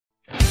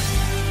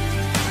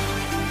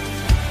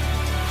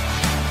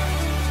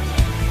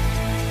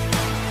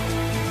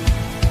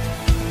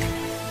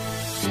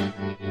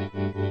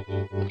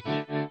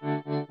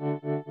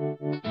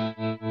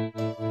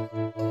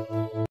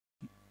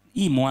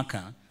hii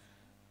mwaka,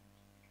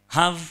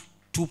 have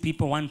 2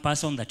 people, 1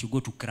 person that you go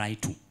to cry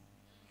to.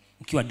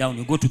 If you are down,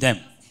 you go to them.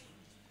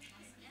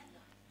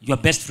 Your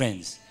best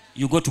friends,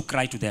 you go to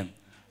cry to them.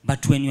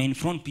 But when you're in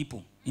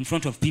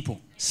front of people,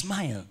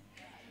 smile.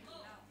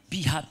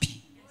 Be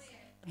happy.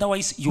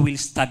 Otherwise, you will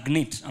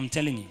stagnate, I'm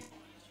telling you.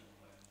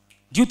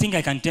 Do you think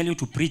I can tell you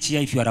to preach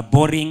here if you are a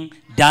boring,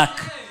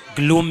 dark,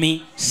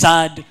 gloomy,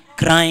 sad,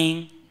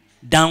 crying,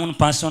 down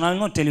person? I will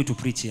not tell you to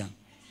preach here.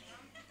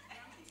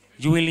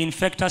 You will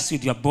infect us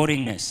with your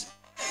boringness.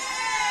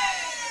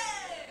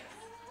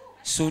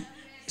 So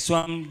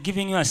I'm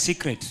giving you a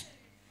secret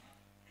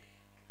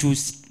to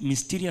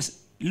mysterious.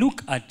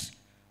 Look at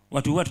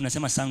watu huwa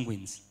tunasema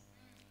sanguines.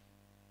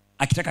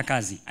 Akitaka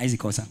kazi, haizi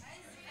kosa.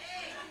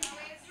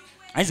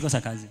 Haizi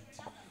kosa kazi.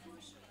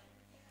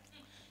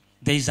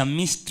 There is a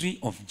mystery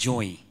of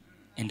joy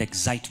and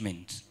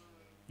excitement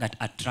that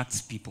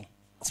attracts people.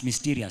 It's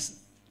mysterious.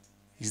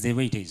 It's the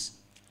way it is.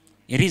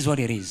 It is what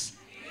it is.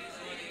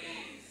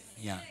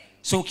 Yeah.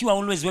 So ukiwa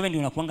always wewe ndio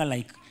unakuanga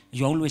like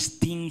you're always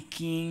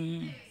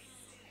thinking,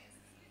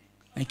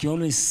 like you're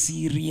always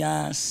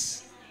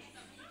serious,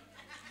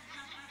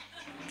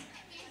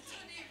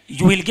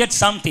 you will get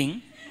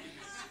something,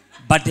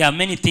 but there are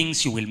many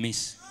things you will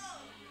miss.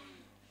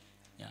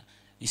 Yeah.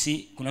 You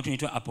see, kuna kitu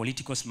inaitwa a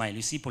political smile.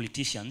 You see,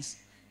 politicians,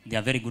 they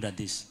are very good at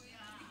this.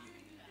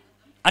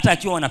 Hata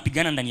akiwa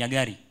wanapigana ndani ya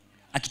gari,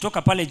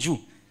 akitoka pale juu,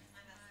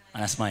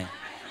 ana smile.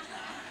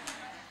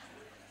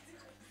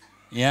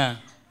 Yeah.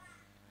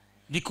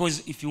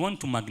 Because if you want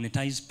to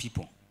magnetize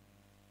people,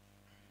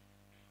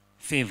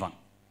 favor,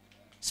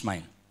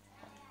 smile.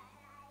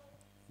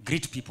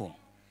 Greet people.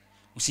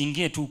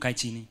 Usiingie tu ukae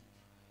chini.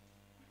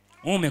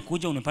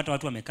 Umekuja unapata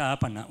watu wamekaa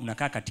hapa na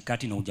unakaa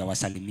katikati na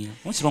hujawasalimia.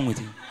 What's wrong with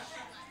you?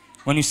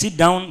 When you sit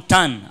down,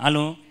 turn.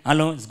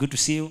 Hello, it's good to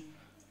see you.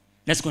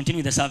 Let's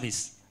continue the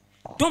service.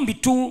 Don't be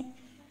too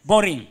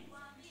boring.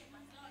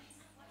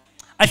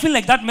 I feel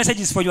like that message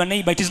is for your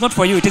neighbor. It is not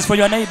for you. It is for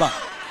your neighbor.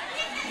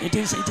 It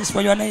is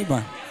for your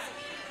neighbor.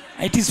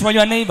 It is for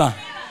your neighbor.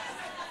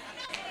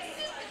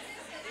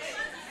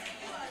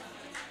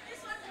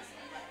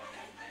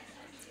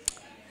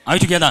 Are we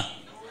together?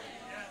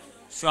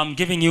 So I'm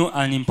giving you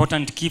an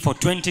important key for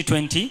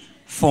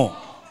 2024.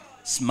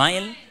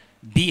 Smile,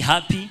 be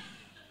happy.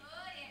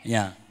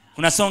 Yeah.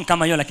 Kuna song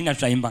kama hiyo lakini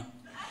hatutaimba.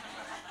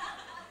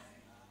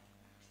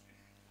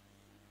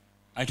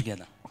 Are we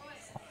together?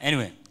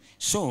 Anyway,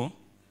 so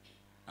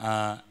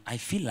I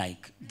feel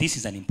like this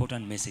is an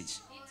important message.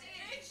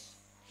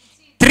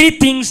 3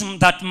 things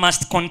that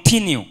must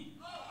continue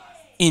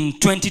in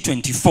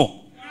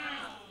 2024.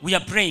 We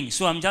are praying,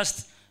 so I'm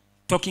just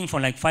talking for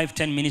like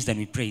 5-10 minutes, then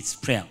we pray. It's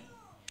prayer.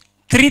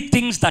 3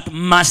 things that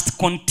must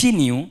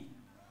continue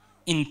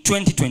in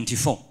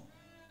 2024.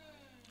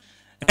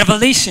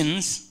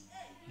 Revelations.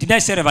 Did I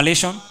say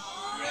Revelation?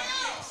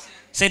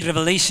 Said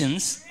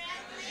Revelations.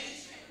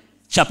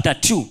 Chapter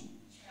 2.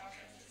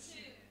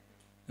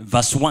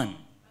 Verse 1.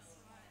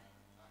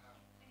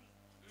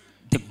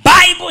 The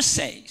Bible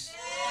says,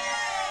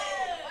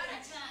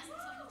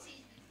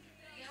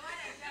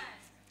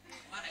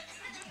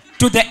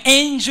 to the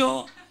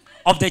angel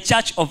of the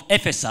church of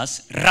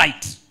Ephesus,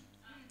 write.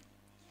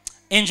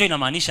 Angel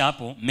inamaanisha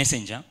hapo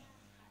messenger,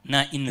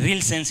 na in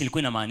real sense ilikuwa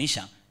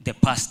inamaanisha the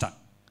pastor.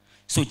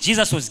 So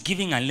Jesus was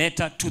giving a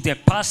letter to the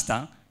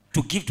pastor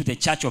to give to the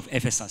church of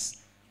Ephesus.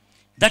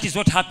 That is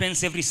what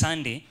happens every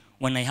Sunday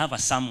when I have a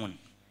sermon.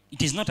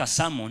 It is not a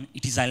sermon,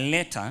 it is a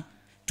letter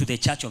to the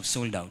church of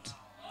Soldout.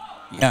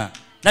 Yeah.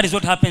 That is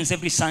what happens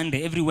every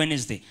Sunday, every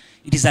Wednesday.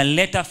 It is a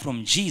letter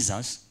from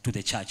Jesus to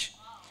the church.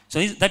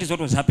 So that is what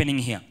was happening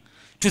here.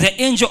 To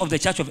the angel of the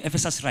church of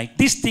Ephesus write,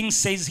 this thing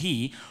says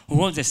he who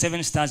holds the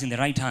 7 stars in the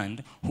right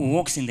hand, who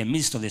walks in the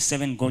midst of the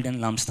 7 golden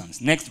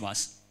lampstands. Next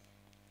verse.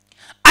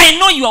 I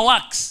know your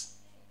works.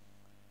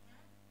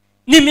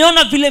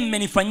 Nimeona vile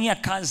mmenifanyia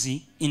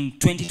kazi in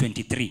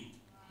 2023.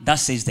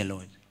 Thus says the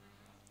Lord.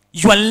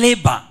 Your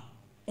labor,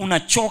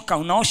 unachoka,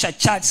 unaosha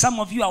church. Some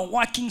of you are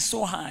working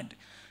so hard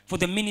for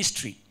the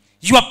ministry.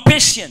 Your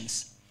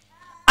patience,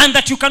 and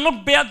that you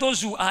cannot bear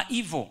those who are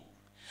evil.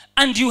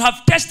 And you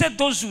have tested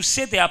those who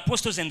say they are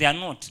apostles and they are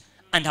not,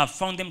 and have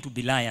found them to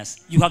be liars.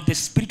 You have the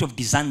spirit of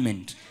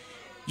discernment.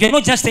 You are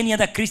not just any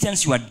other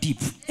Christians, you are deep.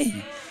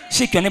 Hey,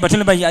 shake your neighbor,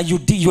 tell them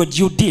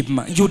you deep,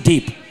 man. You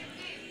deep.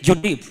 You're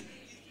deep.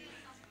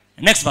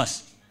 Next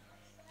verse.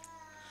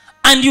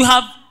 And you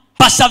have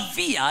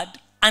persevered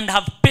and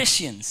have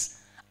patience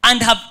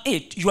and have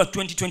ate. You are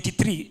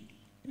 2023.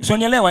 So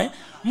nielewa,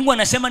 Mungu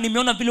anasema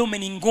nimeona vile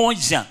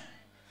umeningoja.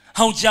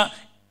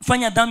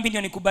 Haujafanya dhambi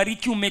ndio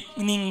nikubariki,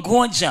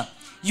 umeningoja.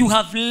 You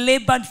have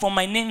labored for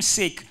my name's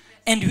sake,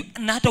 and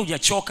na hata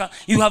hujachoka.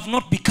 You have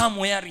not become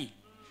weary.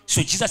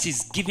 So Jesus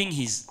is giving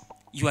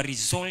your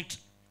result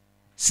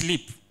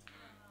slip,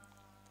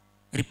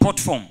 report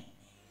form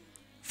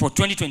for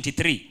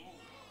 2023.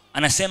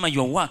 Anasema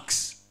your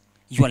works,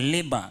 your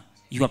labor,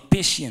 your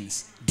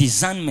patience,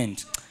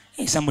 discernment.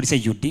 Hey, somebody say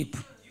you deep.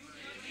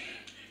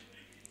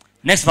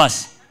 Next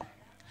verse.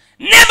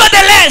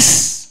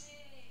 Nevertheless,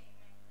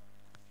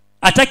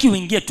 Ataki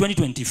uingie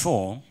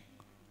 2024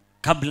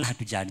 kabla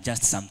hatuja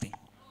adjust something.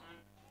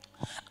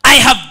 I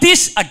have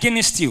this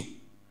against you.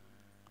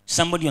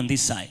 Somebody on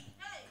this side.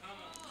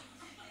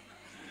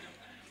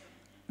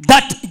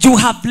 That you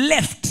have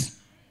left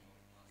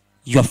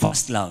your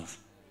first love.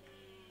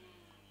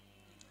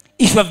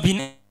 If you have been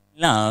in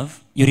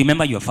love, you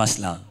remember your first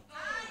love.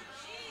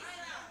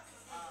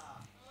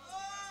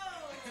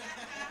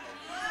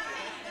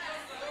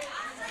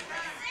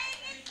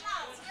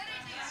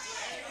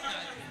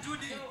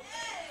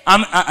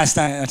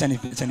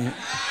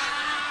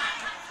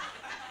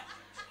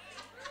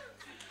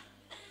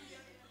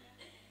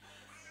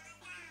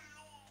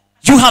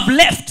 You have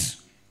left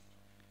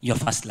your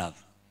first love.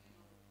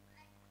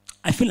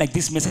 I feel like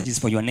this message is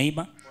for your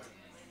neighbor.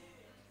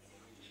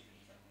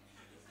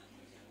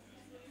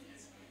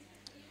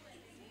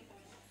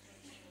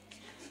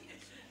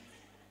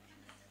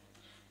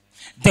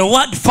 The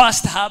word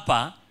first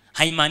hapa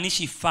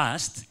haimaanishi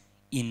first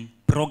in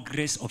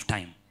progress of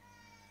time.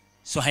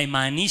 So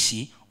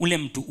haimaanishi ule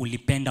mtu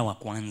ulipenda wa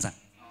kwanza.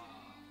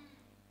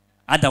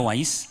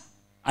 Otherwise,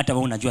 hata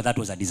wewe unajua that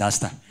was a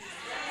disaster.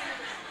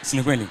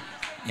 Si kweli?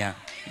 Yeah.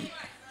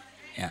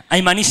 Yeah.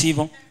 Haimaanishi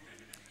hivyo.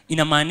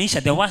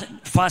 Inamaanisha the word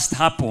first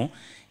hapo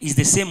is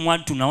the same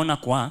word tunaona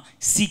kwa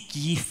seek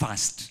ye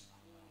first.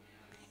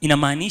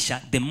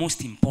 Inamaanisha the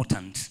most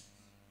important.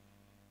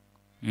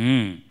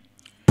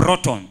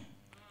 Proton,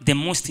 the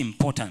most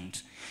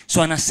important.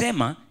 So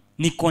anasema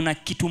niko na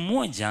kitu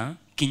moja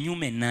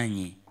kinyume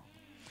nanyi.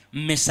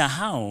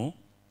 Mmesahau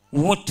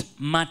what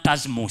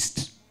matters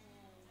most.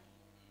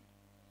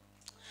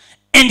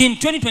 And in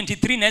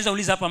 2023 naweza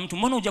uliza hapa mtu,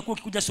 mbona hujakuwa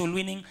ukikuja soul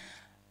winning?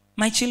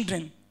 My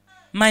children,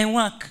 my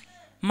work,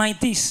 my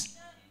this.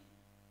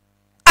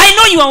 I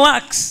know your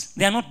works,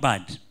 they are not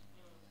bad.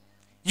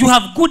 You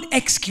have good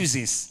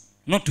excuses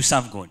not to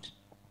serve God.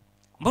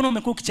 Mbona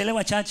umekuwa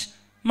ukichelewa church?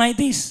 My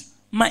this,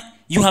 my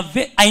you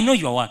have I know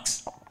your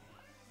works.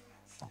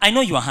 I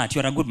know your heart,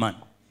 you are a good man.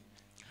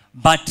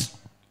 But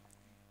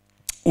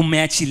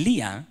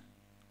umeachilia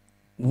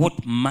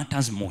what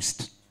matters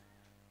most.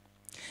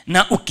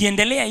 Na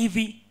ukiendelea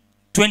hivi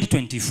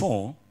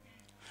 2024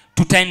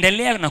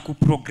 tutaendelea na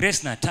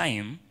kuprogress na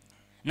time,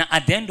 na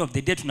at the end of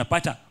the day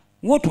tunapata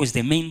what was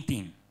the main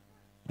thing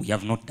we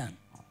have not done.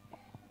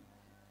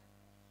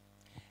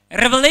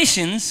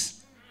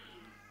 Revelations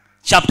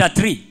chapter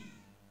 3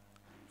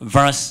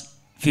 verse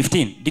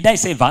 15. Did I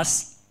say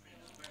verse?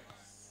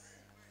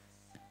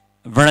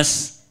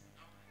 Verse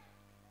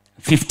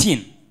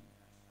 15.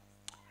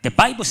 The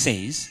Bible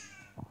says,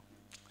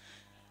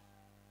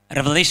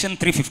 Revelation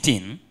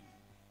 3:15,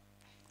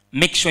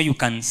 make sure you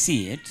can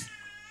see it.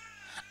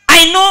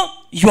 I know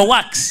your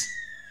works,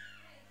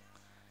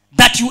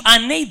 that you are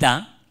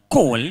neither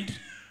cold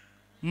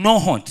nor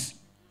hot.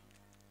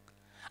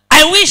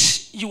 I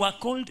wish you were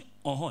cold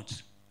or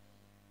hot.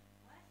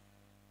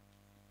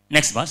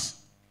 Next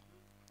verse.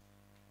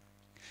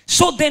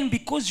 So then,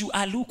 because you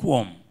are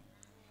lukewarm,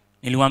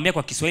 niliwaambia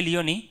kwa Kiswahili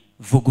hiyo ni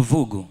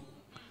vuguvugu,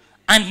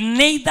 and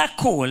neither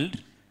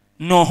cold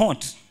nor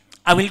hot,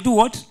 I will do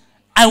what?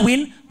 I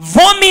will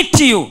vomit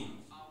you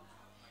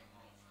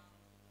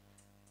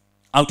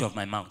out of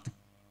my mouth.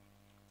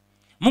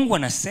 Mungu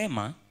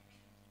anasema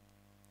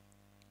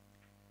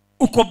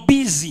uko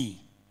busy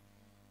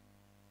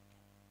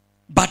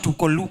but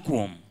uko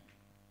lukewarm.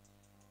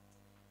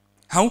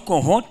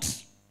 Hauko hot,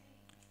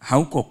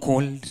 hauko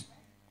cold.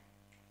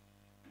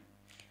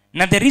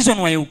 Now the reason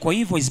why uko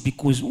hivyo is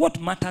because what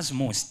matters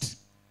most,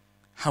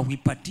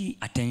 hauipatii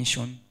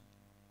attention.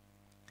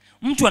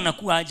 Mtu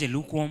anakuwa aje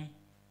lukewarm?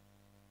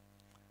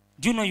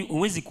 Do you know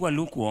uwezi kuwa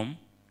lukewarm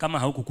kama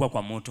haukukuwa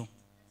kwa moto?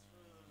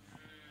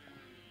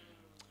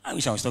 I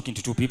wish I was talking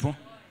to two people.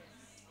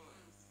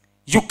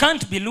 You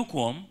can't be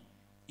lukewarm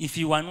if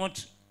you are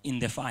not in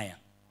the fire.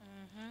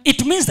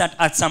 It means that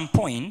at some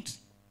point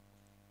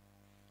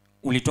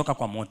ulitoka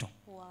kwa moto.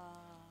 Wow.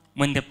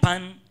 When the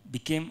pan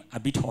became a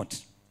bit hot,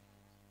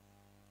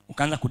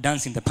 ukaanza ku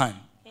dance in the pan.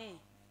 Hey.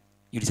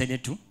 You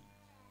decided to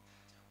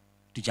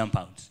jump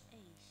out. Hey.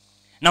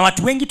 Na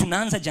watu wengi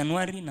tunaanza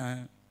January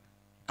na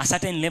a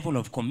certain level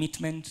of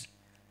commitment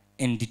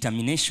and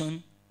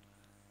determination.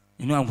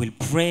 You know, I will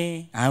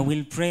pray, I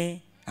will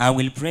pray, I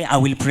will pray, I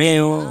will pray,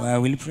 oh, I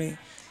will pray.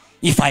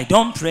 If I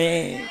don't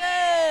pray,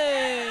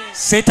 hey,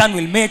 Satan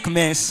will make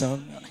mess of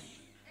me.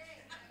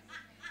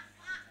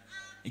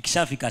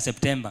 Ikishafika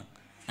September,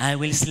 I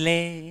will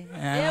slay.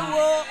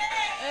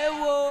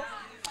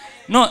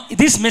 No,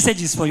 this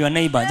message is for your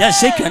neighbor.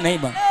 Just shake your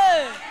neighbor.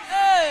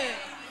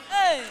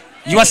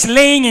 You are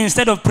slaying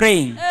instead of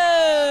praying.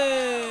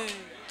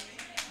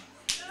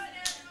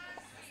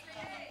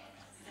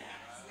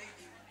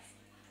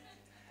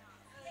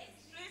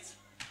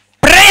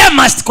 Prayer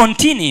must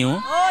continue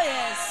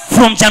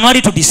from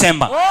January to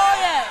December.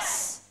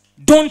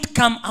 Don't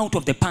come out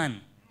of the pan.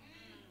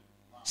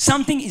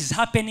 Something is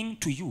happening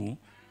to you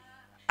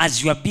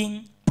as you are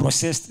being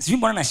processed. Sijui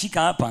mbona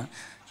nashika hapa,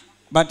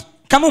 but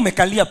kama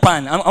umekalia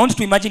pan, I want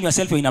to imagine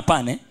yourself in a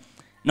pan,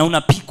 na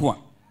unapikwa.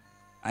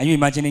 Are you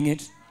imagining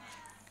it?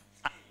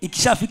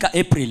 Ikishafika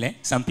April,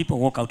 some people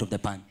walk out of the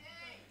pan.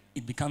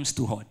 It becomes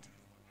too hot.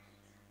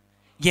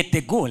 Yet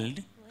the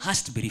gold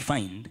has to be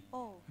refined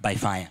by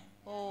fire.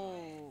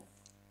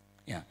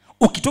 Yeah.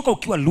 Ukitoka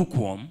ukiwa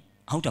lukewarm,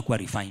 hautakuwa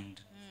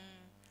refined.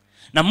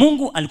 Na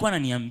Mungu alikuwa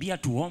ananiambia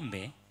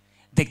tuombe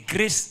the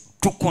grace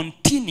to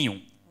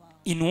continue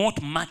in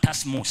what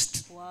matters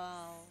most.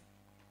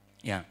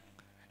 Yeah.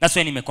 That's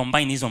why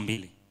nimecombine hizo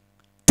mbili.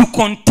 To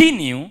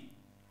continue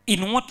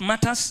in what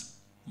matters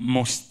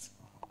most.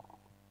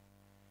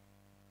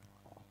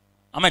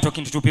 Am I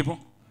talking to two people?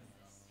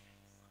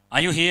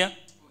 Are you here?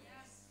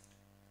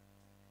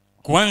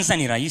 Kuanza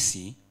ni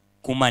rahisi,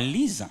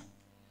 kumaliza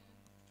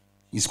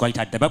is quite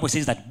hard. The Bible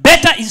says that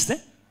better is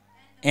the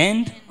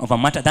end of a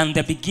matter than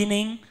the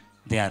beginning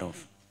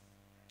thereof.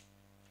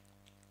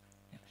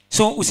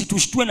 So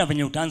usitushitue na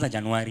venye utaanza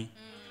Januari.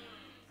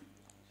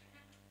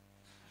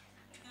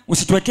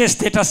 Usituwekee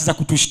status za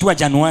kutushtua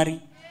Januari.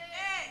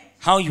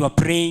 How you are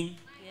praying.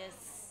 Yes.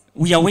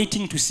 We are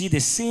waiting to see the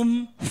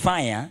same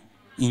fire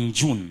in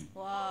June.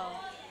 Wow.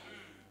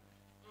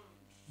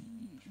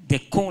 The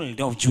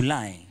cold of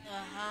July.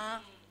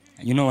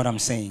 You know what I'm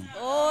saying?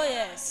 Oh,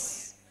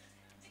 yes.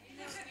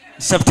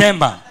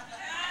 September.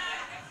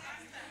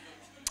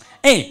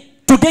 Hey,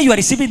 today you are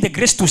receiving the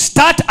grace to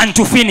start and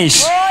to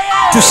finish. Oh,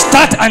 yes. To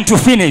start and to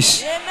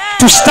finish. Amen.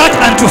 To start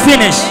and to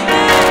finish.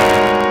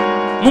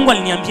 Mungu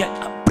aliniambia,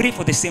 pray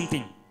for the same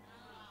thing.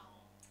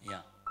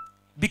 Yeah.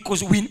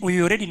 Because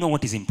we already know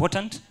what is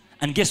important.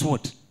 And guess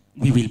what?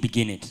 We will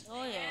begin it.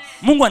 Oh,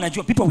 yes. Mungu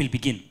anajua, people will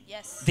begin.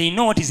 Yes. They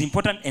know what is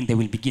important and they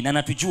will begin.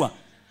 Anatujua.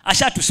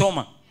 Asha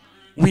tusoma.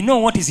 We know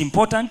what is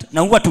important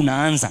na huwa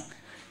tunaanza.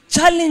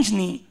 Challenge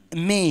ni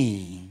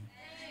May,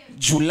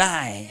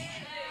 July,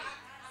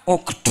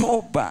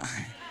 October.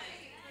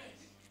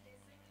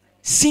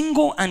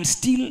 Single and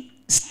still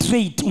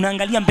straight.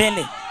 Unaangalia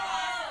mbele.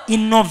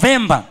 In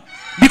November.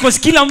 Because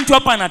kila mtu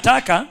hapa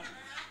anataka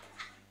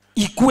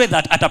ikue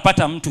that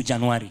atapata mtu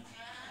Januari.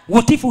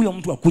 What if huyo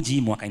mtu akuji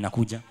hii mwaka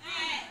inakuja?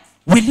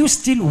 Will you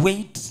still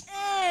wait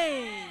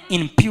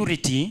in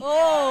purity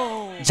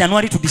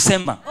January to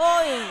December?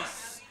 Oh,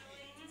 yes.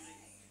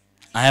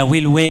 I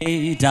will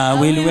wait, I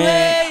will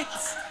wait.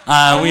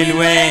 I will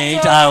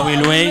wait, I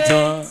will wait.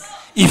 Oh.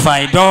 If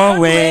I don't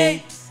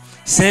wait,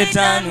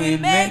 Satan will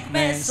make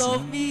mess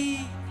of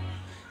me.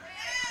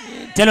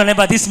 Tell your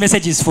neighbor, this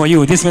message is for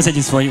you. This message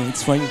is for you.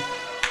 It's for you.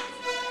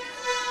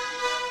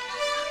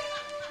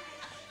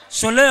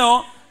 So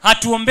leo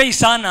hatuombei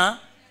sana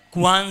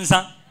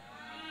kuanza.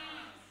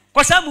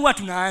 Kwa sababu huwa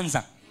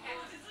tunaanza.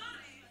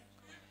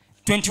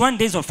 21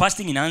 days of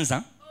fasting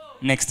inaanza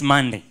next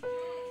Monday.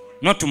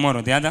 Not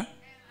tomorrow, the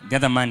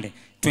other Monday.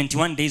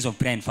 21 days of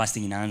prayer and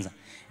fasting inaanza.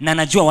 Na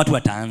najua watu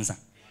wataanza.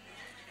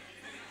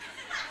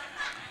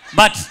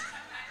 But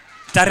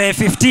tarehe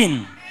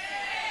 15,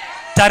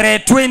 tarehe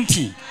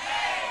 20,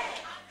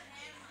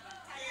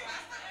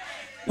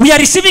 we are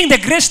receiving the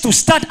grace to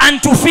start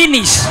and to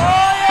finish.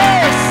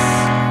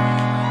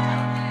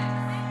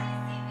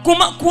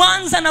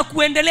 Kuanza na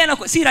kuendelea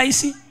na si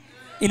rahisi.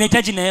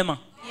 Inahitaji neema.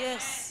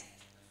 Yes.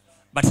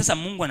 But sasa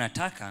Mungu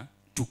anataka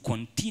to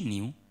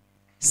continue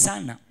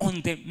sana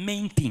on the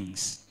main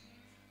things.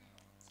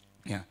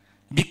 Yeah.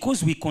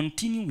 Because we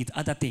continue with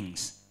other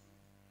things.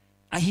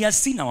 He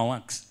has seen our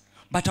works.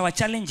 But our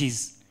challenge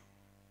is,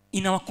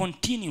 in our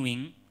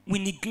continuing, we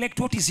neglect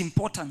what is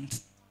important.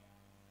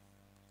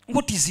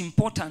 What is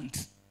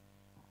important?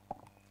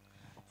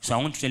 So I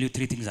want to tell you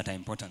 3 things that are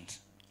important.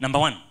 Number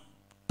 1,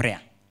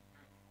 prayer.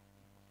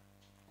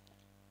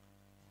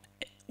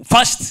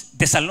 First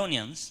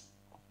Thessalonians,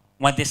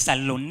 wa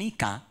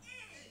Thessalonika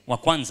wa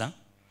kwanza,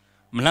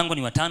 mlango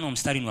ni wa 5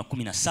 mstari ni wa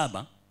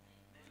 17.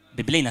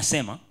 Biblia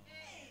inasema,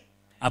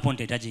 hapo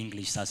nitahitaji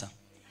English sasa.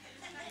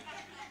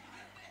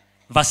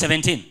 Verse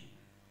 17.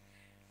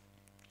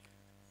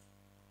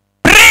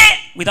 Pray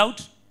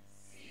without.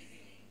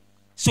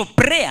 So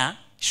prayer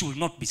should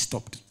not be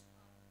stopped.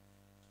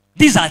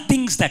 These are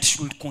things that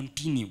should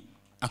continue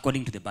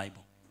according to the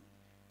Bible.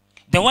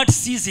 The word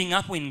ceasing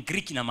hapo in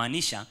Greek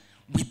inamaanisha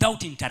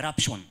without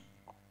interruption.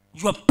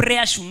 Your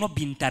prayer should not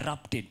be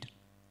interrupted.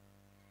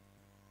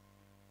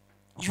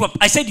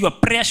 I said your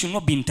prayer should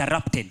not be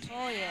interrupted.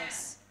 Oh,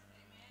 yes.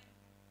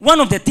 One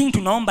of the things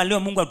tunaomba leo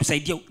Mungu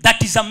atusaidie,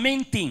 that is a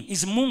main thing,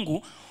 is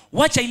Mungu,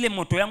 wacha ile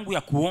moto yangu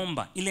ya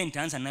kuomba, ile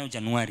nitaanza nayo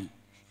Januari,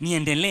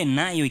 niendelee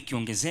nayo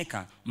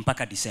ikiongezeka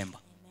mpaka December.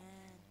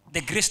 Amen.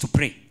 The grace to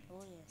pray.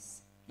 Oh,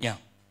 yes. Yeah.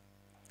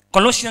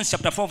 Colossians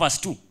chapter 4 verse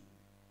 2.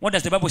 What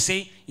does the Bible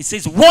say? It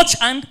says, watch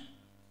and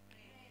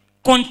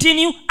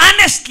continue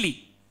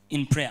earnestly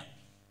in prayer.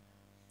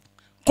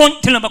 Tell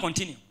them about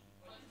continue.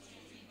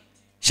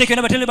 Shake your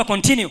neighbor, tell them about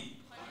continue.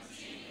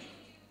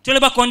 Tell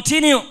them about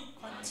continue.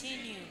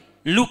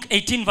 Luke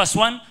 18 verse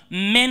 1,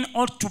 men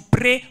ought to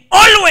pray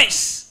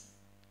always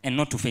and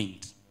not to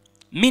faint.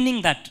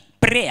 Meaning that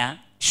prayer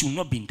should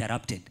not be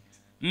interrupted.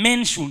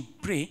 Men should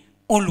pray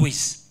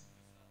always.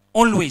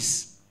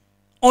 Always.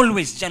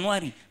 Always.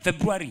 January,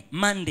 February,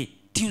 Monday,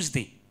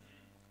 Tuesday.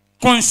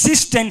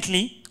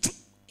 Consistently.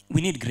 We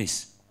need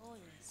grace. Oh,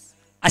 yes.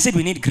 I said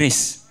we need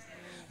grace.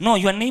 No,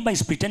 your neighbor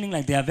is pretending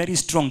like they are very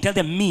strong. Tell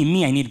them,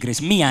 me, I need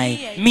grace. Me,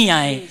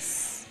 I.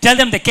 Tell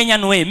them the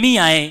Kenyan way. Me,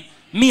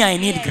 I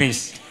need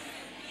grace.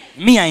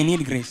 Me, I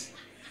need grace.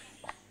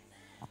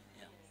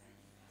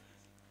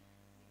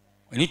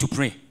 We need to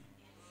pray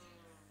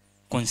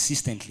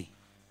consistently.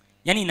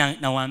 Yani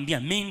nawaambia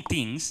main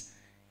things,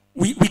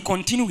 we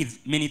continue with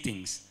many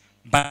things,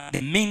 but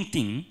the main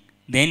thing,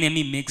 the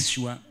enemy makes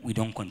sure we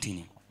don't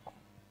continue.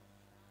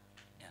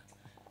 Yeah.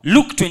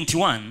 Luke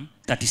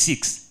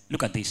 21:36.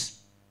 Look at this.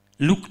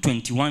 Luke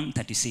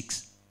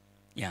 21:36.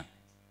 Yeah.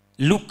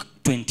 Luke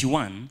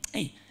 21.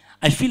 Hey,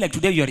 I feel like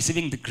today you are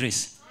receiving the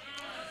grace.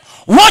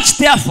 Watch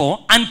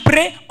therefore and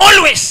pray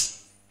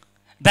always,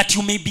 that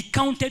you may be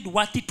counted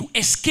worthy to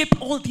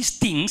escape all these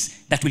things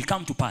that will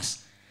come to pass.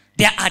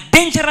 There are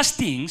dangerous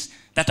things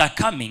that are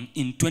coming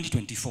in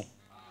 2024.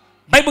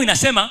 Bible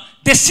inasema,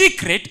 the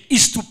secret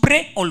is to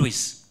pray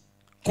always,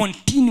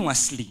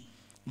 continuously,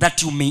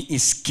 that you may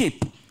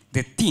escape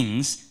the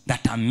things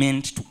that are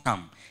meant to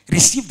come.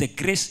 Receive the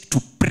grace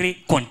to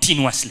pray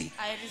continuously.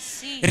 I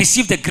receive.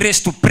 Receive the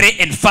grace to pray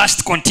and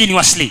fast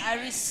continuously. I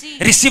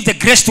receive. Receive the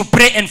grace to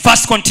pray and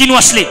fast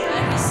continuously.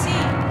 I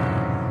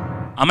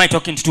receive. Am I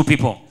talking to two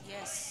people?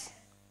 Yes.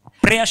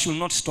 Prayer should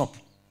not stop.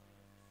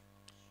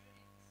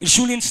 It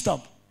shouldn't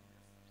stop.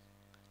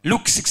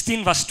 Luke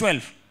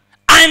 16:12.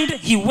 And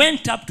he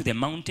went up to the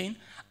mountain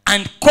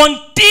and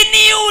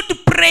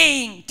continued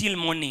praying till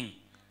morning.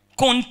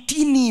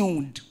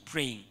 Continued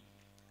praying.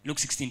 Luke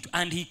 16.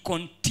 And he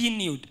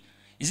continued.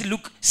 Is it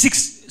Luke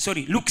 6?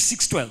 Sorry, Luke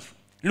 6:12.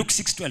 Luke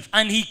 6:12.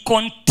 And he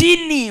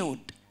continued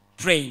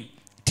praying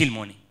till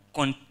morning.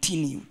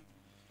 Continued.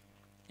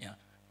 Yeah.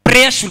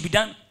 Prayer should be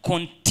done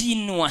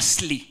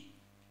continuously.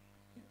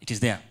 It is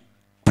there.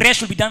 Prayer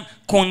should be done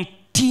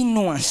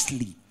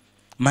continuously.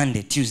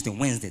 Monday, Tuesday,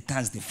 Wednesday,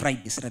 Thursday,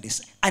 Friday, Saturday,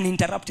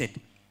 uninterrupted.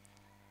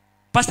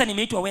 Pastor,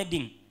 nimeitwa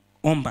wedding,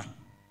 omba.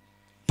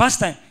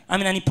 Pastor,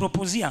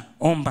 ananiproposia,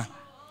 omba.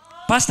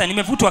 Pastor,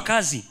 nimevutwa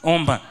kazi,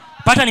 omba.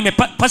 Pastor,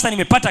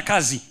 nimepata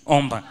kazi,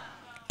 omba.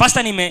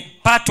 Pastor,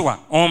 nimepatwa,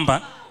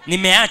 omba.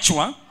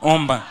 Nimeachwa,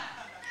 omba.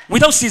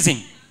 Without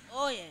ceasing.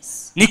 Oh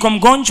yes. Niko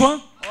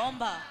mgonjwa,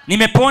 Omba.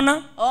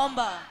 nimepona,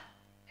 Omba.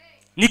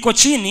 niko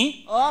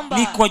chini, Omba.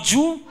 niko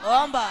juu.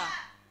 Omba.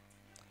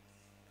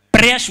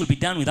 Prayer should be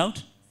done without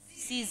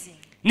Ceasing.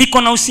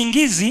 niko na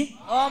usingizi,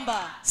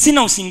 Omba.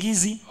 sina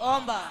usingizi.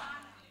 Omba.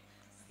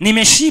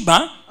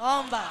 Nimeshiba.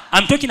 Omba.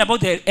 I'm talking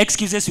about the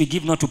excuses we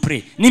give not to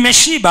pray.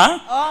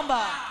 Nimeshiba,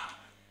 Omba.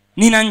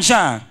 nina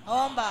njaa.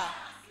 Omba.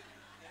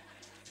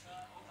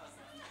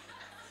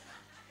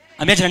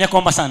 Ambia jirani yako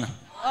omba sana.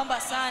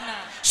 Omba sana.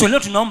 So leo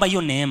tunaomba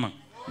hiyo neema.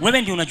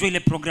 Wewe ndio unajua ile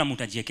program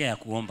utajiwekea ya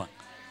kuomba.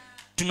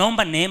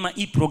 Tunaomba neema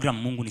hii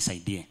program, Mungu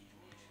nisaidie.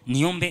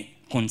 Niombe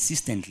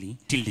consistently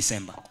till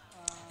December.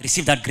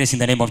 Receive that grace in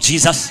the name of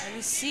Jesus. I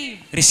receive.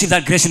 Receive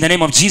that grace in the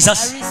name of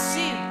Jesus. I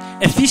receive.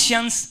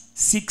 Ephesians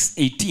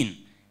 6:18.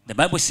 The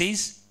Bible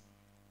says,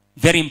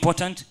 very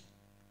important,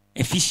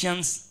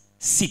 Ephesians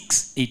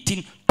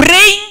 6:18.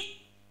 Praying,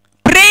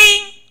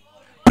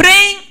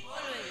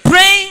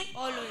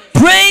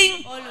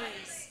 Always.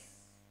 Always.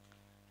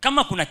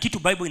 Kama kuna kitu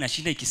Bible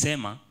inashinda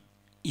ikisema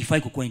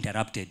ifai kukuwa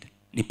interrupted,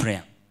 ni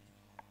prayer.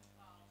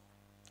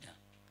 Yeah.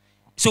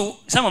 So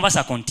some of us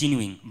are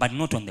continuing, but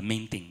not on the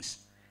main things.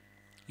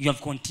 You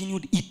have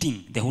continued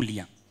eating the whole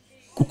year.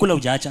 Kukula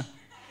hujaacha.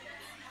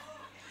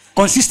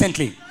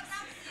 Consistently.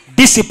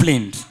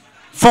 Disciplined.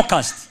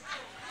 Focused.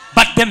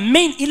 But the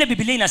main, ile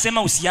Biblia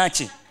inasema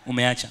usiache,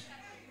 umeacha.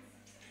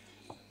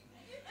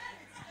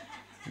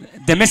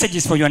 The message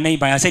is for your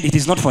neighbor. I said it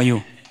is not for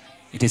you.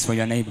 It is for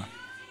your neighbor.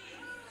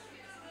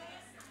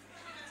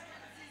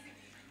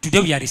 Today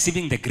we are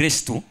receiving the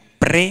grace to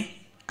pray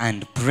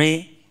and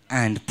pray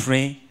and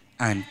pray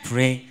and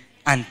pray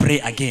and pray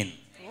again.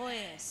 Oh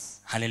yes.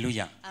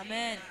 Hallelujah.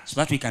 Amen. So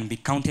that we can be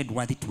counted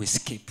worthy to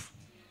escape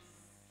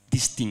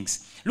these things.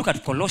 Look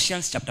at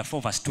Colossians chapter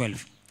 4 verse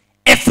 12.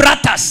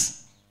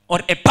 Ephratas or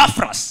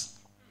Epaphras.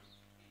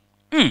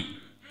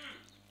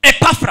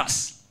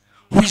 Epaphras,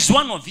 who is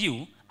one of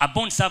you, a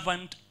bond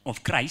servant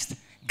of Christ,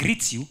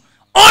 greets you,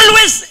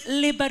 always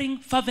laboring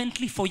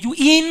fervently for you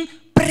in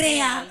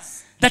prayer,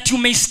 that you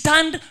may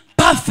stand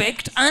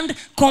perfect and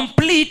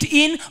complete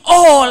in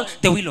all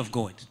the will of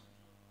God.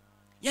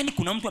 Yani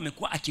kuna mtu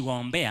amekuwa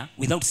akiwaombea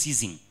without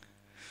ceasing.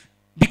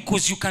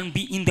 Because you can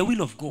be in the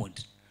will of God,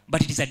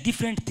 but it is a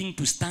different thing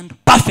to stand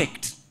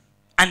perfect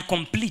and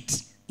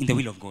complete in the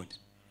will of God.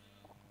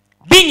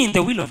 Being in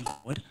the will of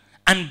God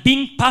and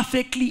being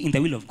perfectly in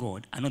the will of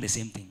God are not the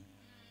same thing.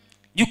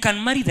 You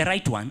can marry the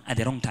right one at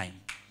the wrong time.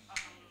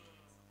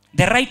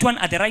 The right one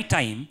at the right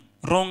time,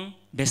 wrong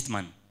best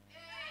man.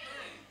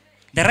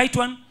 The right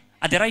one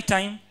at the right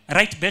time,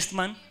 right best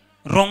man,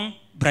 wrong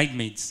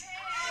bridesmaids.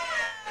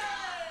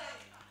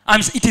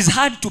 It is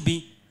hard to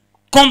be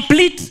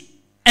complete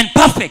and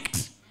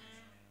perfect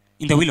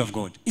in the will of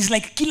God. It's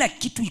like kila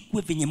kitu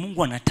ikuwe venye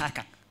Mungu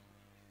anataka.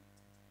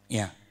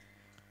 Yeah.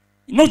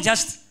 Not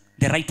just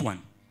the right one,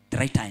 the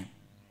right time,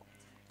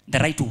 the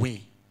right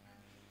way.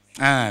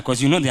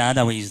 Because you know the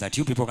other way is that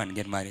you people can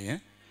get married. Eh?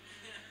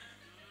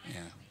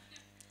 Yeah.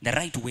 The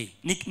right way.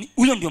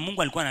 Huyo ndio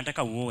Mungu alikuwa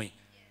anataka uoe.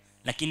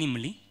 Lakini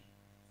mli.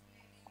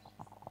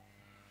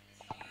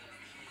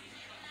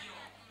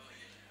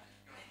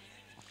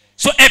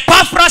 So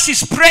Epaphras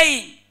is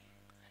praying.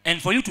 And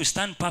for you to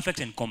stand perfect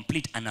and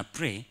complete and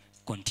pray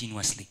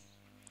continuously.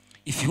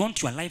 If you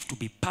want your life to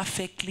be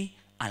perfectly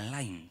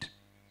aligned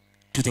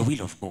to the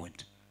will of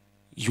God,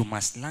 you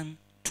must learn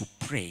to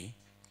pray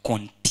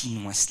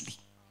continuously.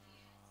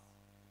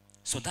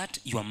 So that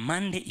your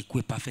Monday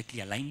equate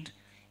perfectly aligned,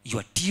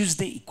 your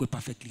Tuesday equate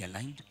perfectly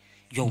aligned,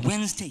 your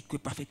Wednesday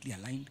equate perfectly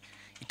aligned.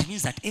 It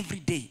means that every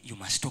day you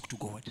must talk to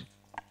God.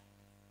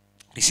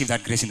 Receive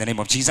that grace in the name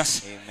of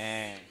Jesus.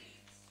 Amen.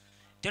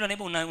 Tell your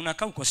neighbor,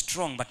 unakaa uko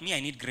strong, but me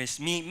I need grace.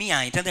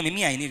 Tell them,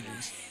 me I need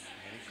grace.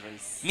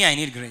 Me I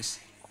need grace.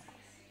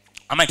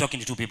 Am I talking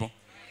to two people?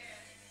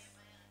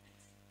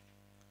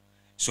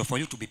 So for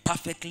you to be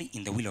perfectly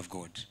in the will of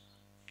God,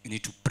 you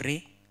need to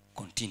pray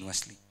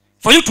continuously.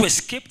 For you to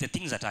escape the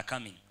things that are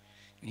coming,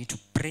 you need to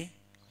pray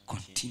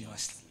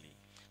continuously.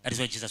 That is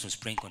why Jesus was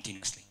praying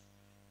continuously.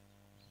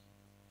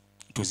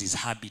 It was his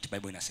habit,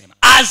 Bible inasema.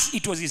 As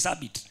it was his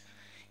habit,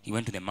 he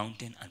went to the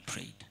mountain and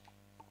prayed.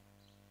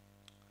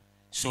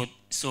 So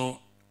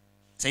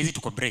saizi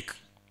tuko break,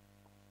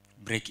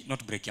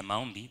 not break ya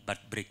maombi, but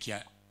break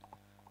ya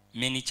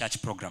many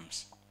church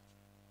programs.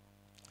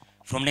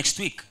 From next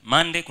week,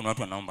 Monday kuna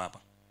watu wanaomba hapa.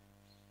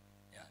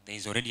 Yeah, there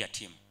is already a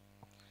team.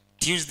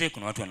 Tuesday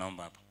kuna watu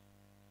wanaomba hapa.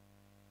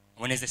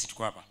 Wednesday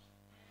situko hapa.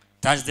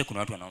 Thursday kuna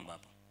watu wanaomba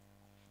hapa.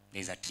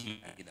 There is a team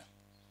either.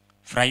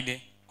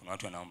 Friday kuna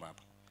watu wanaomba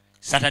hapa.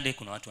 Saturday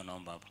kuna watu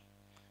wanaomba hapa.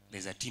 There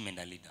is a team and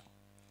a leader.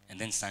 And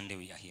then Sunday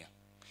we are here.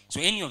 So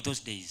any of those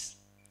days,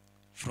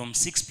 from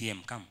 6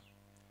 p.m. come.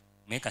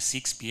 Make a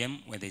 6 p.m.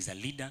 where there is a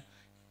leader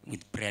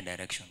with prayer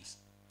directions.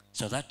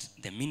 So that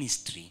the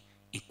ministry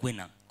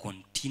equena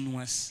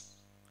continuous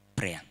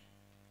prayer.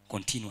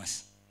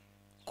 Continuous.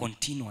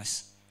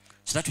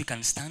 So that we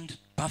can stand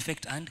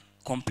perfect and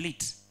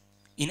complete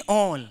in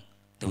all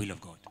the will of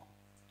God.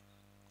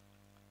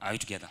 Are we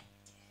together?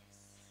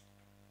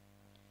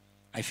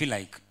 I feel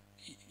like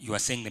you are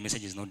saying the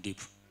message is not deep.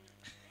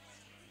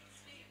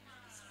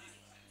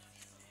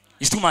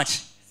 It's too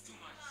much.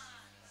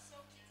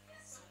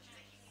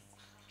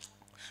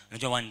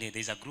 One day there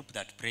is a group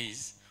that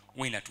prays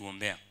when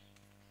inatuombea.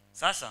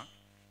 Sasa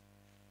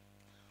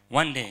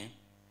one day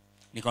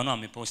nikaona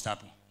wamepost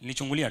hapo.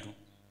 Nilichungulia tu.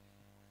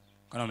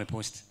 Kana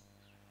wamepost.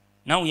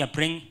 Now we are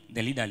praying,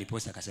 the leader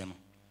alipost akasema,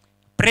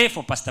 pray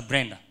for Pastor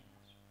Brenda.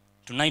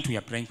 Tonight we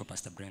are praying for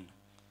Pastor Brenda.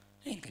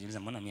 Nikajiuliza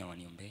mbona mimi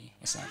hawaniombei?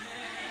 Sasa.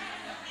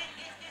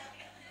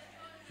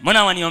 Mbona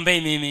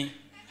hawaniombei mimi?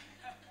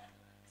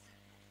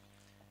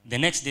 The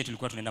next day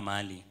tulikuwa tunaenda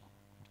mahali.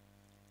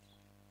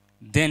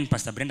 Then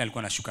Pastor Brenda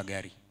alikuwa anashuka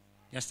gari.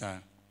 Just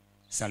a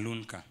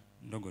saloon car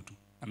ndogo tu.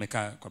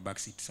 Amekaa kwa back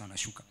seat sawa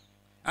anashuka.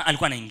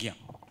 Alikuwa anaingia.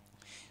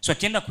 So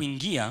akienda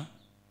kuingia,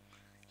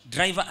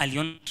 driver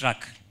aliona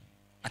truck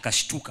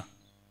akashtuka.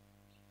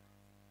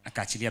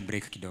 Akaachilia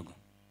brake kidogo.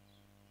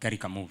 Gari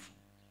ka move.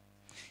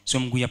 So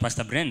mguu ya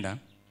Pastor Brenda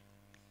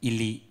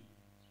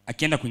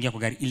akienda kuingia kwa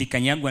gari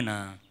ilikanyagwa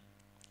na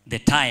the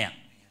tire.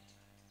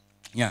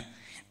 Yeah.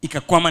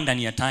 Ikakwama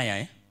ndani ya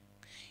tire.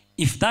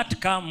 If that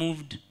car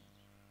moved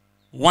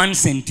 1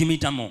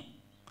 centimeter more,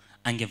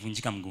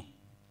 angevunjika mguu.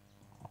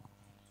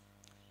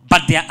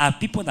 But there are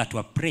people that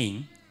were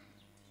praying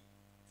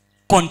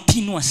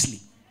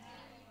continuously.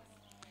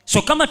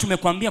 So kama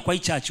tumekuambia kwa hii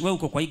church, wewe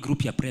uko kwa hii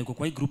group ya prayer,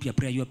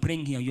 you are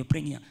praying here, you are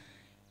praying here.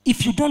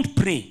 If you don't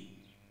pray,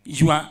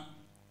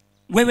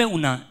 wewe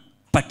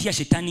unapatia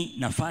shetani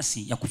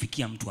nafasi ya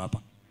kufikia mtu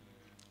hapa.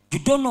 You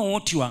don't know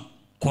what your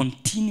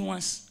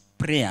continuous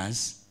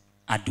prayers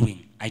are doing.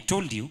 I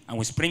told you, I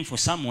was praying for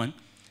someone.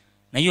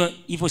 Na hiyo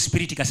evil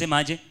spirit ikasema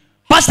aje,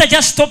 Pastor,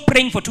 just stop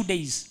praying for 2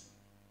 days.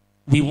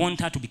 We want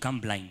her to become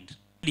blind.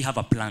 We have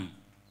a plan.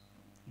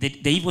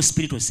 The evil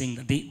spirit was saying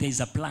that there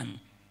is a plan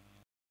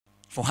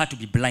for her to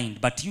be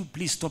blind. But you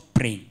please stop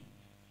praying.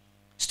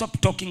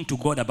 Stop talking to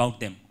God about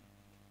them.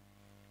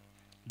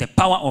 The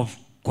power of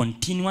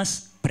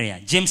continuous prayer.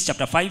 James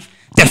chapter 5.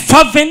 The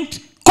fervent,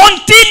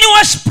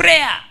 continuous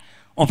prayer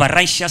of a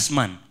righteous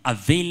man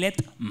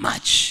availeth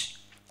much.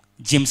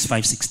 James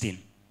 5:16.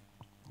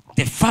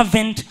 The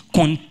fervent,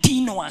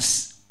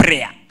 continuous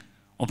prayer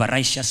of a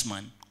righteous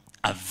man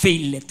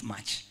availeth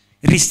much.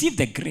 Receive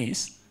the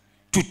grace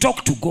to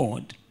talk to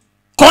God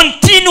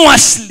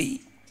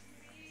continuously.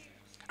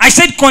 I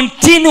said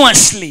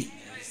continuously.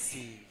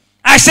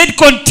 I said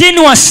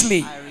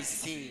continuously. I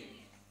receive.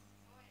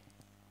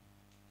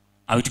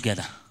 Are we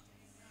together?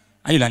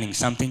 Are you learning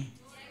something?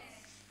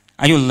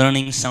 Are you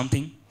learning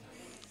something?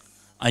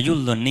 Are you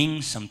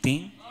learning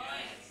something?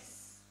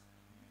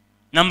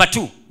 Number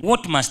 2,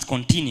 what must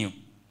continue?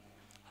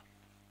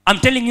 I'm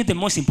telling you the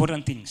most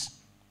important things.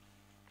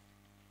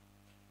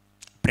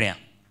 Prayer.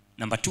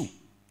 Number 2,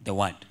 the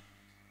word.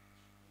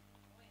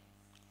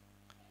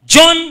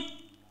 John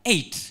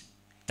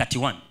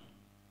 8:31.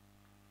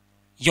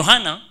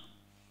 Yohana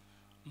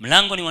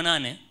Mlango ni wa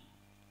 8,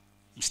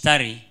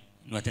 mstari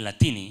ni wa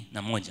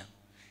 31.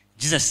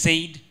 Jesus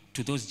said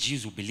to those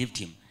Jews who believed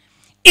him,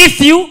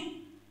 if you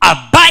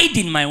abide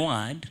in my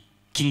word,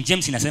 King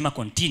James inasema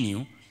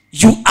continue,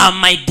 you are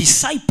my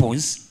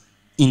disciples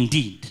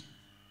indeed.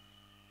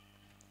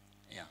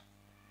 Yeah.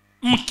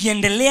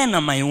 Mkiendelea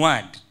na my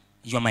word,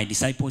 you are my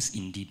disciples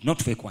indeed,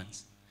 not fake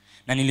ones.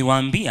 Na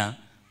niliwaambia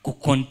ku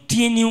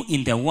continue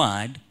in the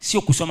word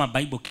sio kusoma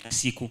Bible kila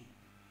siku.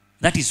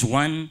 That is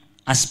one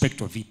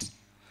aspect of it.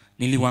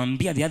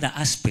 Niliwaambia the other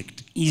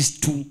aspect is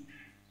to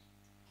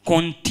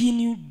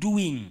continue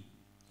doing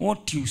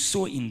what you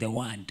saw in the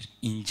word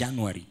in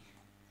January.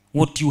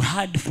 What you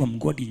heard from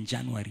God in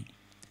January.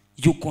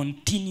 You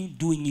continue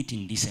doing it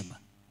in December.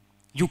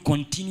 You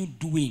continue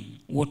doing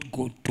what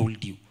God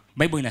told you.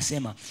 Bible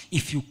inasema,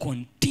 if you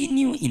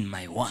continue in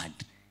my word,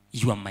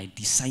 you are my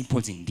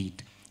disciples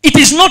indeed. It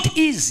is not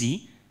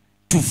easy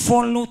to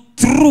follow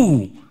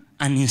through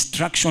an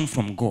instruction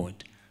from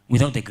God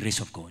without the grace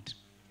of God.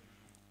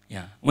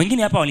 Yeah.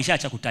 Wengine hapa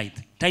walishaacha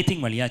kutithe.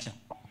 Tithing waliacha.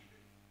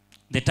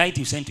 The tithe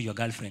you sent to your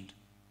girlfriend.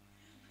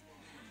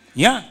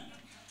 Yeah.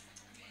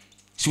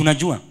 Si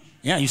unajua.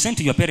 Yeah, you sent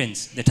to your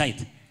parents the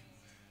tithe.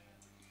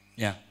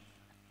 Yeah.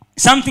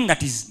 Something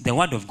that is the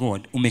word of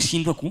God,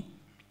 umeshindwa ku.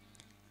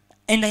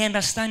 And I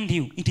understand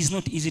you. It is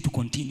not easy to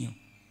continue.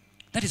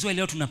 That is why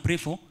leo tuna pray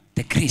for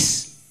the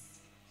grace.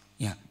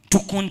 Yeah. To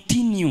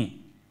continue.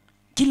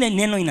 Kile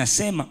neno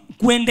inasema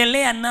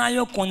kuendelea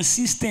nayo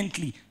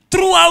consistently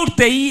throughout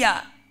the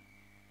year.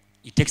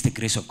 It takes the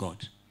grace of God.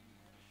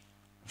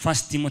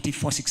 1 Timothy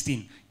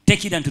 4:16.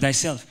 Take it unto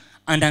thyself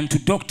and unto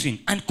doctrine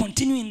and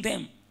continue in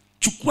them.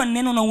 Chukua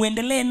neno na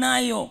uendelee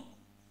nayo.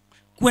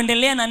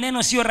 Kuendelea na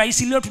neno sio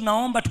rahisi. Leo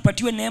tunaomba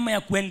tupatiwe neema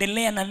ya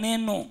kuendelea na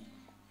neno.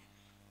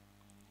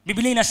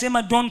 Biblia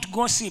inasema don't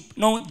gossip.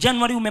 No,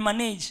 January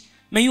umemanage.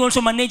 May you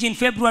also manage in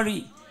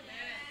February.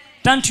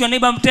 Turn to your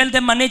neighbor and tell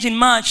them manage in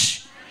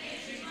March.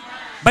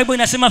 Bible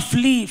inasema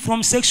flee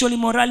from sexual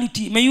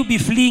immorality. May you be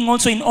fleeing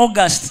also in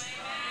August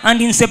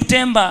and in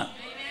September.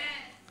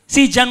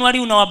 See, January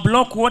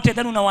unawablock wote,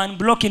 then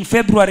unawa-unblock in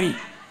February.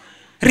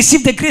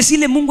 Receive the grace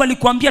ile Mungu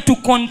alikuambia to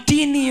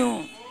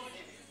continue.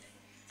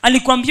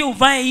 Alikuambia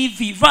uvae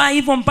hivi, vaa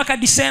hivyo mpaka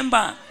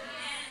December.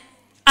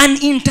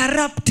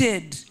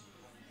 Uninterrupted.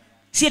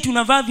 Si eti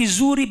unavaa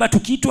vizuri but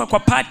ukiitwa kwa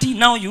party,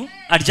 now you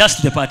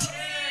adjust the party.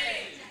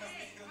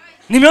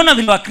 Nimeona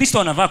vile Wakristo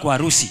wanavaa kwa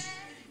harusi.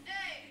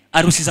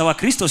 Harusi za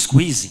Wakristo siku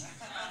hizi.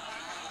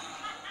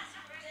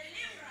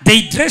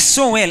 They dress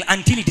so well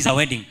until it is a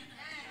wedding.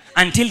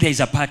 Until there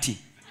is a party.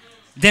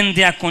 Then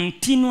their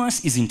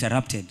continuous is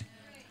interrupted.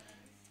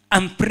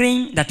 I'm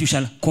praying that you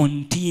shall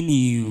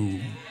continue.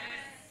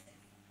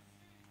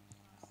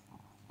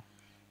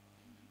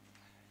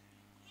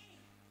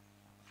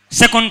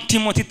 Second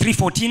Timothy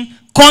 3:14.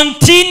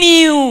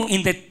 Continue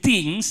in the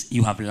things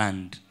you have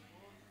learned.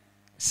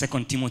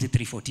 2 Timothy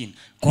 3:14.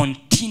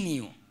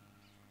 Continue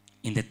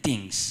in the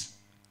things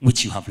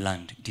which you have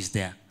learned. It is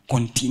there.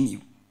 Continue.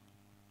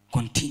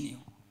 Continue.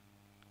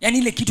 Yaani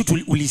ile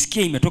kitu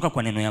ulisikia imetoka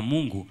kwa neno ya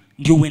Mungu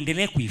ndio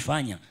uendelee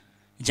kuifanya.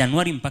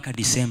 Januari mpaka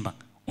December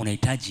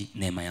unahitaji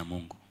neema ya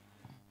Mungu.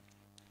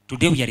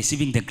 Today we are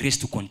receiving the grace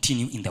to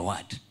continue in the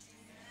word.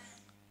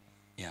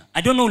 Yeah.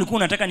 I don't know ulikuwa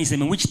unataka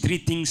niseme which 3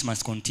 things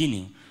must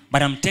continue,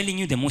 but I'm telling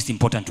you the most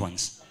important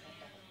ones.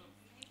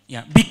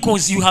 Yeah,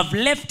 because you have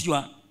left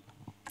your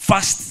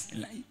first,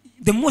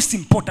 the most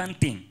important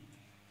thing.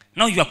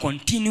 Now you are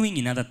continuing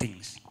in other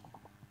things.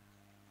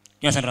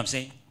 You understand what I'm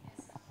saying?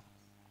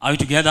 Are we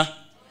together?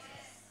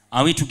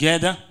 Are we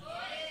together?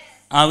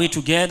 Are we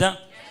together?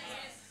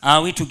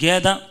 Are we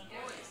together?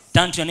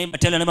 Turn to your neighbor,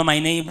 tell your neighbor, my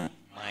neighbor.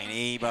 My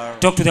neighbor.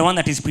 Talk to the one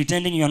that is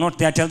pretending you are not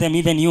there. Tell them,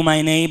 even you,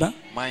 my neighbor.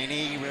 My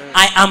neighbor.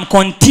 I am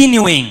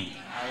continuing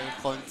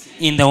I will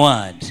continue. in the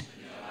word.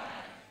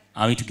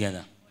 Are we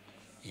together?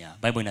 Yeah.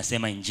 Bible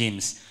inasema in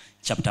James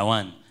chapter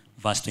 1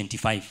 verse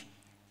 25.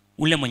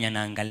 Ule mwenye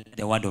anaangalia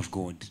the word of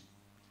God.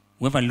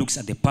 Whoever looks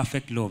at the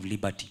perfect law of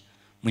liberty.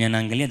 Mwenye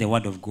anaangalia the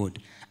word of God.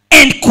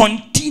 And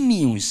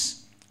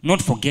continues,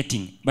 not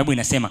forgetting. Bible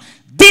inasema,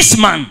 this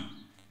man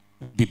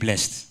will be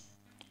blessed.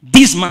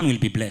 This man will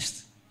be blessed.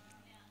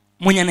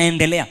 Mwenye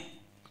anaendelea.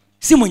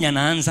 Si mwenye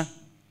anaanza.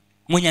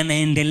 Mwenye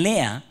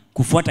anaendelea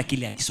kufuata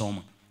kile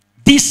alisoma.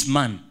 This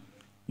man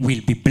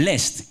will be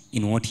blessed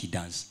in what he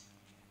does.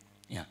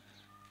 Yeah.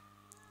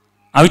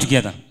 Are we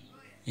together?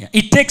 Yeah.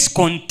 It takes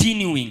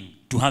continuing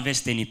to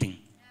harvest anything.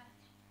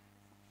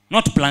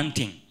 Not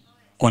planting.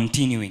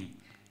 Continuing.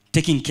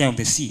 Taking care of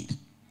the seed.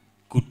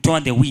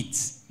 Kutoa the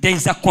weeds. There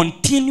is a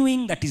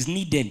continuing that is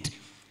needed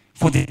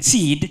for the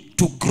seed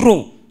to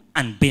grow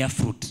and bear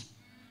fruit.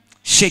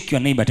 Shake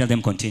your neighbor, tell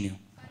them continue.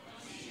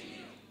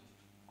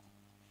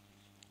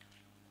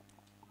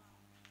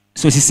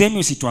 So sisemi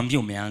usituambie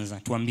umeanza,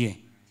 tuambie.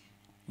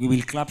 We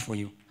will clap for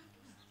you.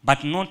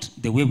 But not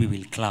the way we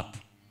will clap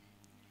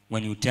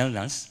when you tell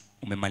us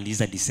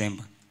umemaliza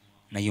December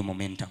na hiyo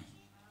momentum.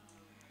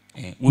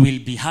 We will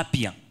be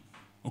happier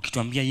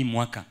ukituambia hii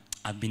mwaka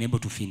I've been able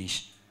to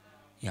finish.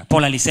 Yeah.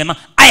 Paul alisema,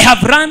 I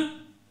have run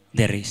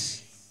the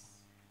race.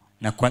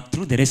 Na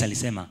through the rest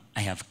alisema,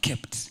 I have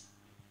kept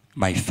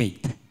my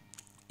faith.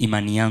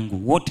 Imani yangu,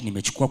 what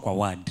nimechukua kwa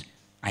word,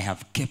 I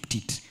have kept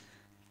it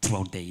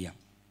throughout the year.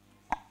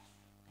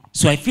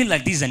 So I feel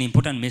like this is an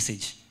important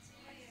message.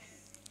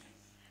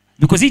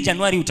 Because in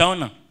January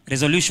utaona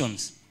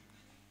resolutions.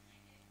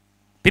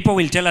 People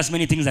will tell us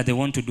many things that they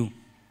want to do.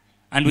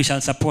 And we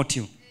shall support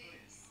you.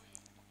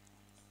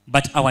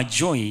 But our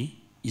joy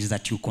is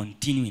that you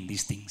continue in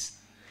these things.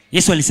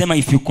 Yesu alisema,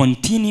 if you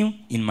continue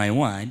in my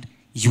word,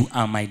 you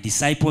are my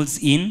disciples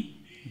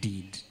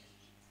indeed.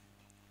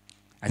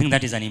 I think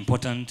that is an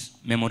important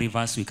memory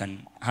verse. We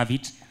can have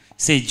it.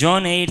 Say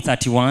John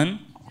 8:31.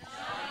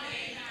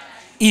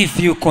 If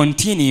you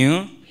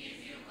continue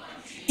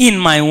in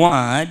my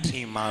word,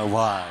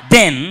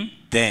 then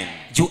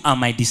you are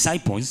my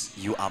disciples.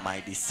 You are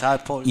my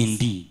disciples.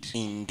 Indeed.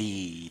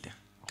 Indeed.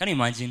 Can you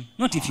imagine?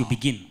 Not if you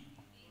begin.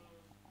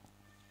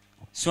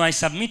 So I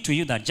submit to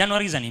you that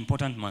January is an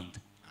important month.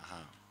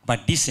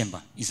 But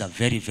December is a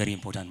very, very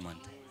important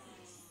month.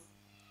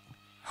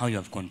 How you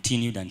have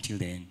continued until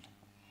the end.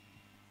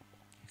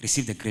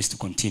 Receive the grace to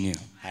continue.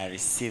 I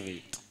receive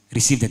it.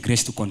 Receive the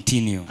grace to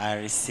continue. I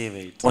receive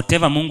it.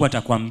 Whatever Mungu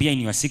atakwambia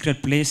in your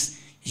secret place,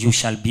 you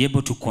shall be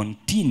able to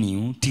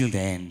continue till the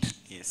end.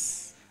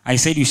 Yes. I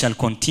said you shall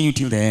continue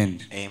till the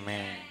end.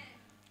 Amen.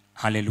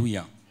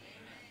 Hallelujah.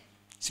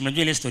 Si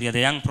mnajua ile story ya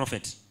the young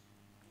prophet.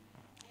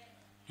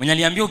 Mwenye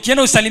aliambiwa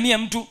ukienda usalimie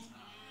mtu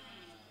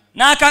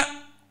na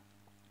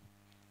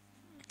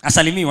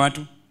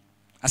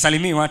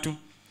asalimii watu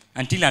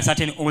until a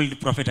certain old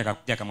prophet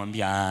akakuja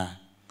akamwambia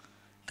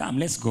come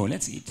let's go,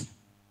 let's eat.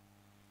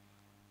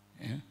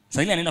 Yeah.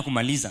 Sasa ile anaenda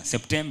kumaliza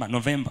September,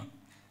 November,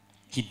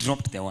 he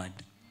dropped the word.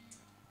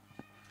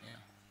 Yeah.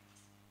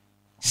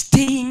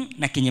 Staying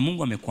na kenye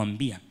Mungu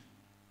amekuambia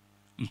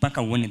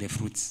mpaka uone the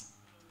fruits.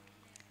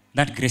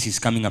 That grace is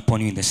coming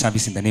upon you in the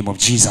service in the name of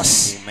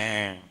Jesus.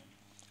 Amen.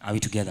 Are we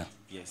together?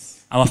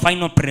 Yes. Our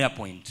final prayer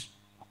point,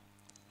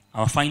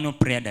 our final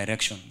prayer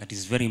direction that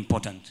is very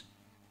important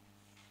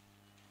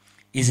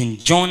is in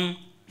John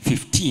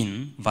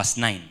 15 verse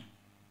 9.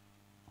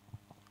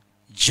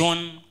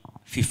 John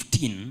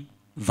 15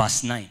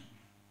 verse 9.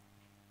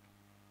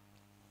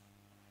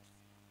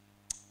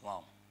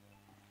 Wow.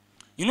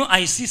 You know,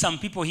 I see some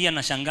people here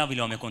na shangaa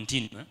vile wame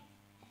continue.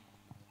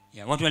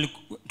 Yeah, watu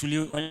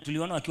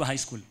tuliona wakiwa high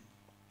school.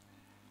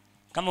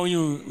 Kama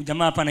huyu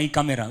jamaa hapa na hii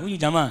kamera, huyu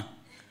jamaa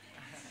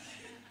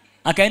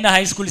akaenda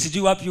high school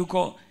sijui wapi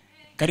huko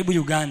karibu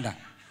Uganda.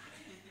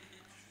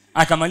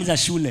 Akamaliza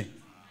shule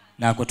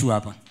na ako tu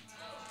hapa.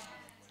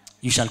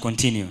 You shall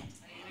continue.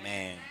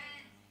 Amen.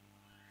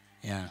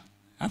 Yeah.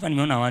 Hapa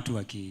nimeona watu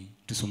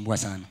wakitusumbua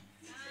sana.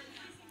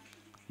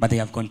 But they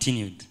have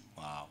continued.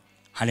 Wow.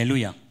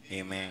 Hallelujah.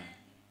 Amen.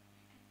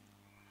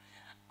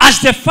 As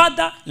the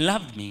Father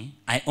loved me,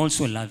 I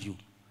also love you.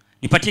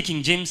 Nipatie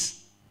King James.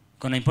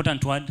 Kuna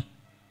important word.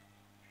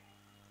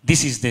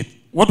 This is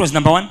what was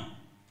number 1?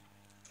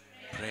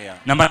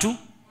 Prayer. Number 2?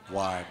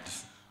 Word.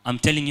 I'm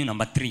telling you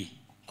number 3.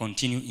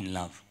 Continue in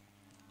love.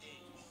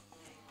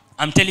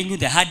 I'm telling you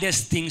the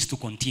hardest things to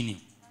continue.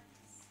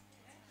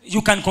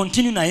 You can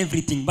continue na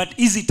everything, but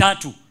easy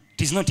tatu.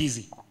 It is not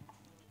easy.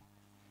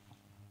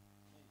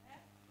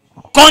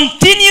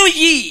 Continue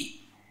ye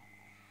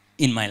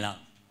in my love.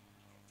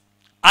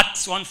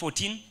 Acts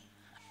 1:14.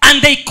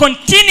 And they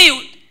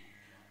continued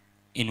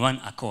in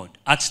one accord.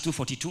 Acts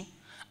 2:42.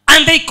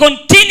 And they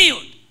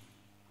continued.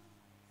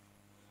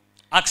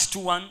 Acts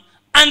 2:1.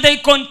 And they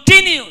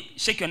continued.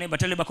 Shake your neighbor,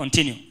 tell your neighbor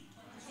continue.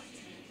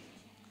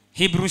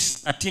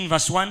 Hebrews 13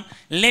 verse 1.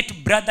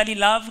 Let brotherly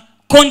love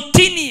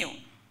continue.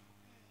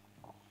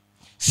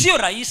 Sio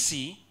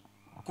rahisi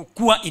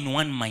kukua in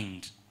one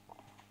mind.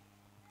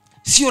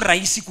 Sio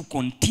rahisi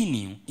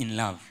kucontinue in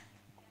love.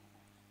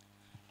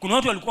 Kuna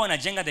watu walikuwa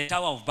wanajenga the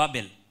Tower of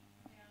Babel.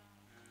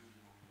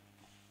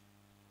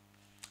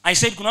 I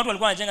said kuna watu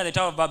walikuwa wanajenga the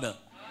Tower of Babel.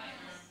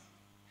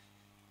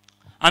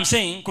 I'm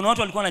saying kuna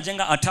watu walikuwa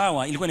wanajenga a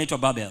tower ilikuwa inaitwa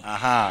Babel.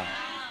 Aha.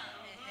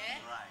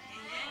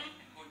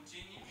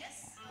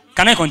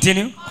 Can I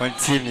continue?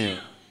 Continue.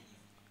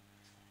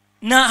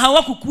 Na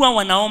hawakukuwa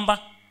wanaomba.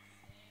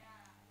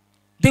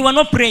 They were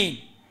not praying.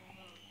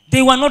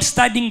 They were not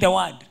studying the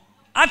word.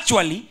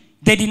 Actually,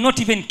 they did not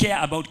even care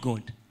about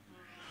God.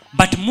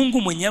 But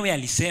Mungu mwenyewe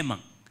alisema,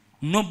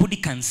 nobody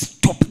can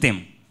stop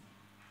them.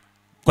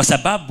 Kwa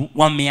sababu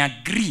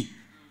wameagree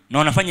na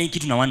wanafanya hii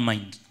kitu na one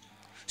mind.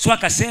 So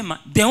akasema,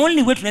 the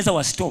only way tunaweza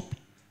wa stop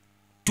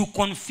to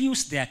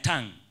confuse their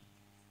tongue.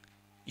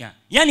 Yeah.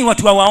 Yani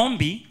watu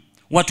hawaombi,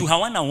 watu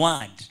hawana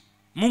word.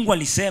 Mungu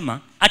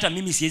alisema, hata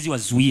mimi siwezi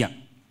wazuia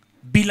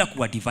bila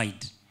kuwa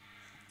divide.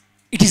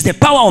 It is the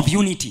power of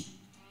unity.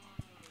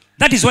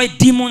 That is why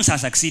demons are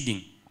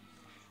succeeding.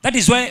 That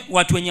is why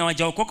watu wenye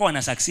hawajaokoka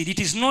wana succeed. It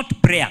is not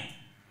prayer.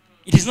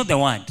 It is not the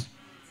word.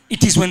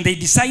 It is when they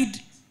decide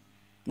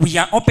we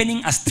are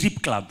opening a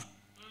strip club.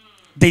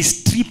 They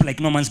strip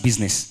like no man's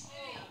business.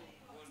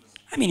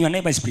 I mean, your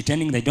neighbor is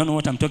pretending they don't know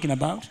what I'm talking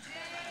about.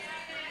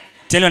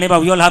 Tell your neighbor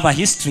we all have a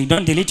history.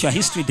 Don't delete your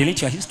history.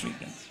 Delete your history.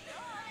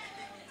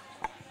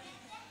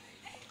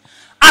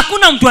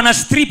 Hakuna mtu ana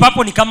strip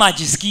hapo ni kama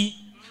ajisikii.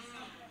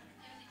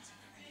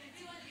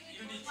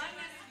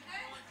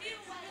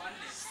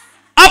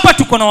 Hapa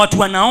tuko na watu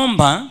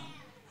wanaomba,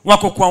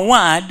 wako kwa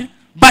word,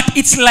 but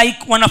it's like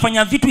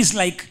wanafanya vitu is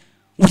like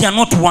we are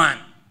not one.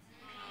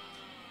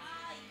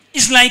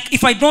 It's like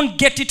if I don't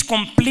get it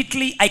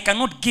completely, I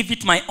cannot give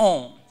it my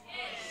all.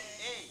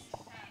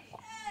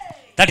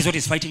 That is what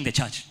is fighting the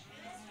church.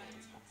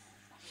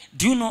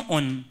 Do you know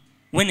on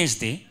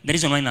Wednesday, the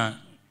reason why na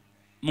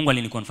Mungu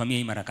alinikonfirmia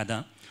hii mara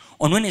kadhaa,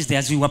 on Wednesday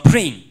as we were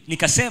praying,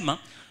 nikasema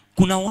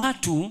kuna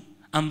watu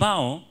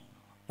ambao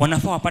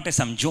wanafaa wapate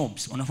some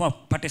jobs, wanafaa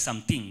wapate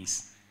some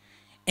things,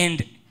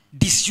 and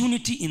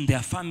disunity in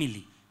their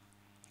family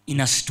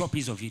ina stop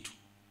hizo vitu.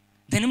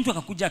 Then mtu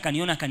akakuja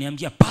akaniona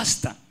akaniambia,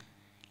 pastor,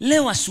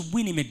 leo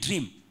asubuhi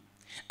nimedream,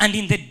 and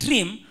in the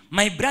dream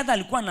my brother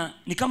alikuwa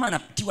ni kama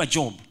anapatiwa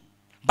job,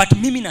 but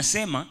mimi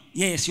nasema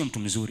yeye sio mtu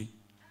mzuri,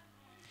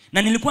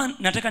 na nilikuwa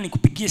nataka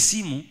nikupigie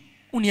simu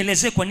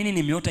unielezee kwa nini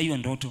nimeota hiyo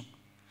ndoto.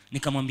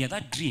 Nikamwambia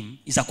that dream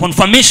is a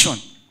confirmation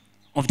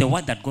of the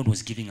word that God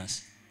was giving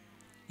us.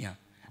 Yeah.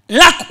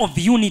 Lack of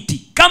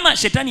unity. Kama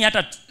shetani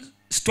hata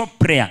stop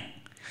prayer,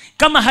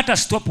 kama hata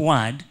stop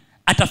word,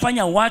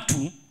 atafanya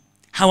watu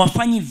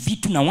hawafanyi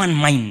vitu na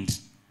one mind.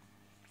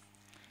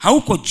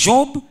 Hauko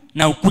job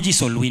na ukuji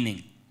soul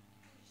winning.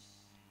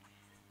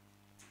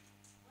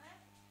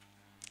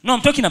 No,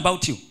 I'm talking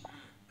about you.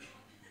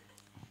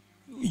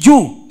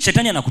 You,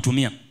 shetani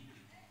anakutumia.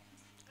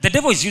 The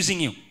devil is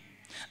using you.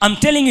 I'm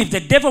telling you, if the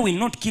devil will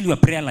not kill your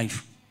prayer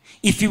life,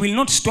 if he will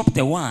not stop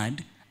the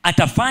word,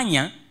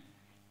 atafanya,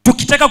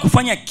 tukitaka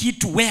kufanya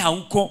kitu we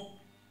hauko.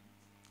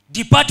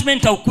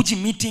 Department haukuji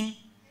meeting.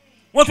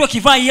 Watu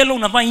wakivaa yellow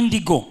unavaa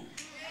indigo.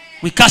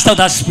 We cast out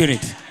that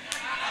spirit.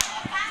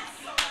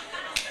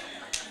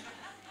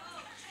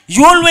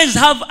 You always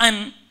have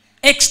an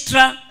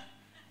extra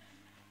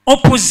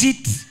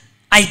opposite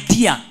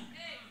idea.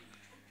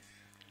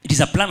 It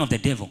is a plan of the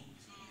devil.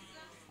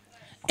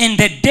 And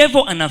the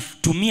devil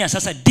anatumia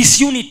sasa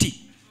disunity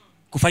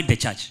to fight the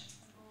church.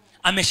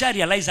 Amesha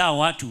realize hao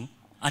watu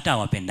hata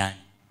hawapendani,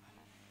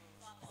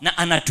 na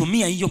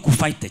anatumia hiyo ku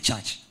fight the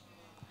church.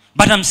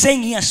 But I'm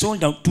saying here,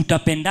 Soldout,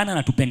 tutapendana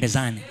na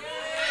tupendezane.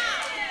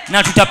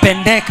 Na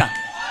tutapendeka.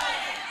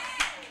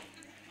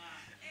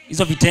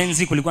 Hizo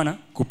vitenzi kulikuwa na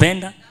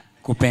kupenda,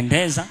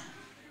 kupendeza,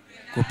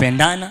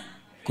 kupendana,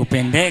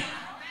 kupendeka,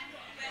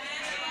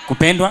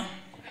 kupendwa,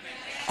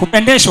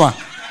 kupendeshwa,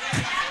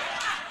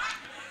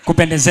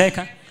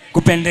 kupendezeka,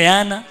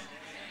 kupendeana,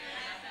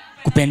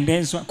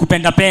 kupendezwa,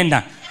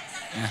 kupenda-penda.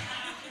 Yeah.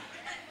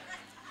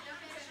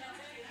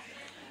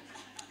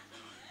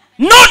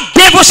 No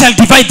devil shall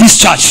divide this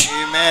church.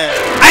 Amen.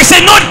 I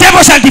say no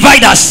devil shall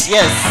divide us.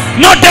 Yes.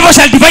 No devil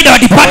shall divide our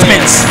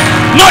departments.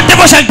 Yes. No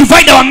devil shall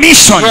divide our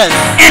mission. Yes.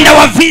 And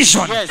our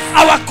vision. Yes.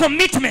 Our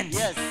commitment.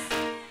 Yes.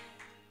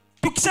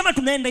 Tukisema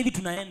tunaenda hivi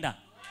tunaenda.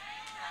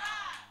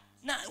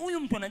 Na huyu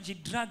mtu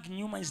anajidrag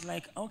nyuma is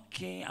like,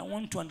 okay, I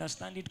want to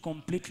understand it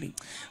completely.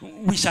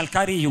 We shall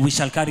carry you, we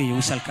shall carry you,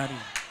 we shall carry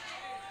you.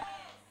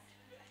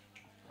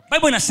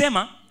 Bible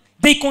inasema,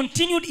 they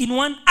continued in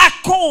one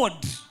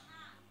accord.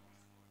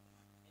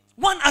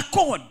 One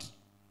accord.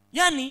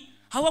 Yani,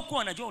 hawakuwa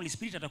wanajua Holy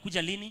Spirit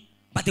atakuja lini,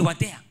 but they were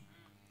there.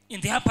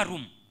 In the upper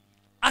room.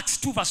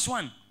 Acts 2 verse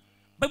 1.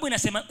 Bible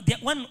inasema,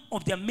 one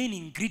of their main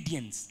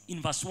ingredients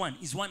in verse 1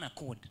 is one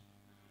accord.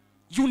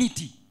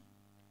 Unity.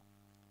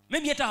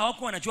 Maybe hata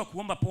hawakuwa wanajua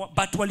kuomba poa,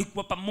 but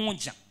walikuwa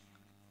pamoja.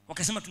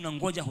 Wakasema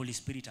tunangoja Holy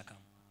Spirit akam.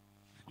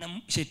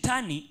 Na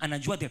shetani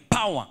anajua the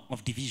power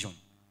of division.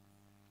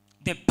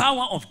 The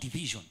power of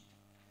division.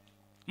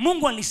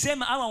 Mungu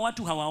alisema hawa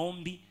watu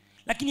hawaombi,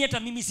 lakini hata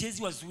mimi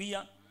siwezi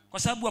wazuia kwa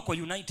sababu wako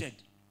united.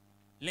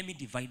 Let me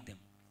divide them.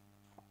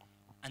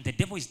 And the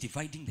devil is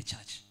dividing the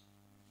church.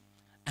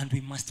 And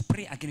we must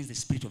pray against the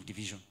spirit of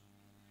division.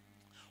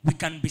 We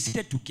can be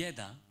seated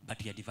together,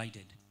 but we are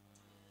divided.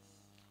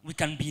 We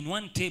can be in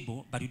one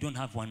table, but we don't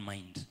have one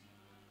mind.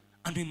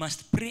 And we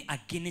must pray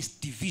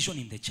against division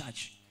in the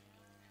church.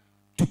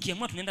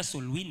 Tukiamua tunaenda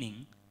soul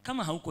winning,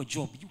 kama hauko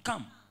job, you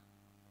come.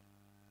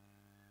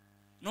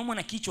 Naumwa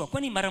na kichwa,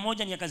 kwani mara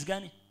moja ni ya kazi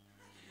gani?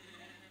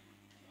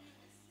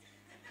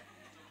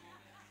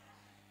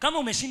 Kama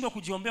umeshindwa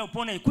kujiombea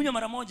upone, kunywa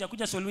mara moja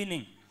kuja soul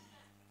winning.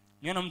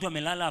 Niona mtu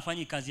amelala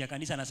afanyi kazi ya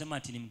kanisa anasema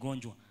ati ni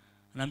mgonjwa.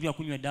 Anaambiwa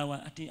kunywe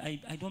dawa, ati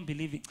I don't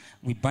believe it.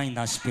 We bind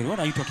that spirit. What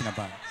are you talking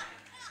about?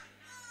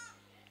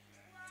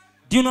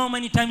 Do you know how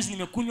many times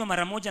nimekunywa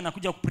mara moja na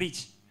kuja kupreach?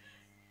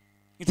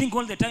 You think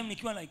all the time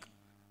nikiwa like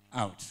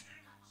out.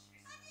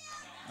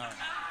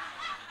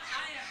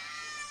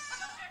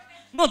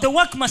 No, the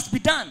work must be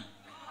done.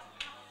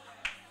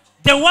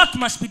 The work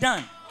must be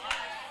done.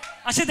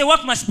 I said the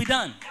work must be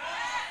done.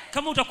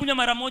 Kama utakunywa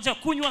mara moja,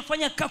 kunywa,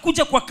 fanya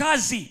kuja kwa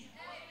kazi.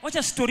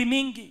 Wacha story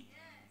mingi.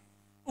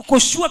 Uko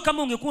sure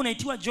kama ungekuwa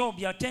unaitiwa job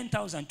ya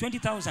 10,000,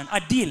 20,000, a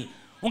deal,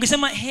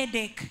 ungesema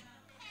headache.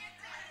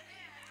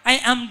 I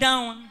am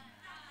down.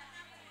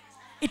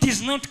 It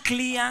is not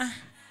clear.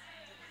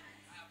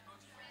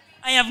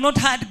 I have not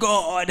heard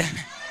God.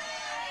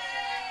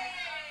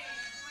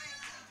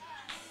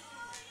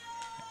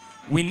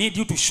 We need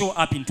you to show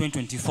up in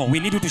 2024. We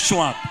need you to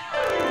show up.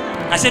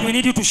 I said we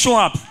need you to show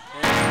up.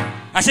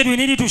 I said we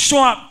need you to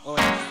show up.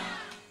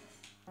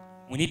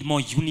 We need more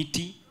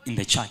unity in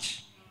the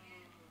church.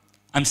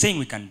 I'm saying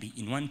we can be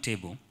in one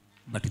table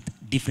but with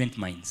different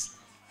minds.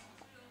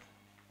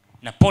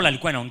 Na Paul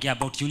alikuwa anaongea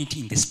about unity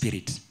in the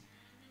spirit.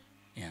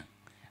 Yeah.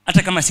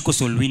 Hata kama siko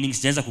soul winning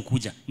sijaweza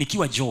kukuja.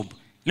 Nikiwa job.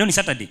 Leo ni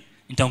Saturday.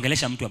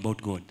 Nitaongelesha mtu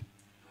about God.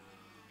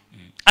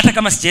 Hata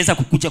kama sijaweza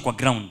kukuja kwa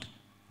ground.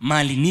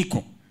 Mahali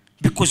niko.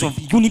 Because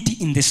of unity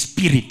in the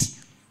spirit.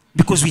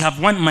 Because we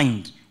have one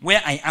mind.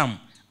 Where I am,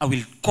 I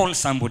will call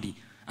somebody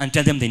and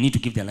tell them they need to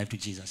give their life to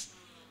Jesus.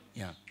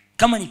 Yeah.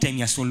 Kama ni time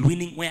ya soul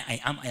winning, where I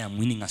am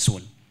winning a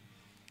soul.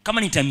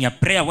 Kama ni time ya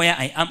prayer, where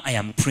I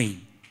am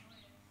praying.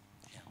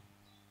 Yeah.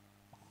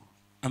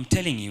 I'm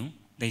telling you,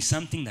 there is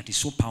something that is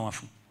so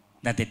powerful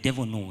that the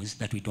devil knows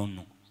that we don't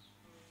know.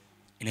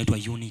 Inaitwa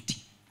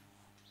unity.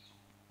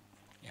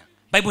 Yeah.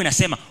 Bible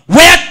inasema,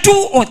 where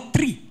 2 or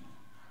 3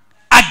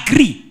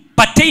 agree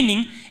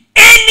pertaining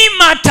any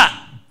matter.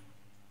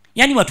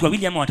 Yani watu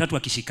wawili ama watatu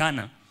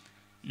wakishikana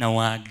na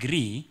wa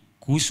agree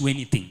kuhusu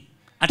anything,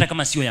 hata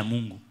kama sio ya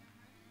Mungu.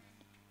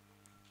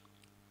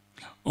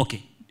 Okay,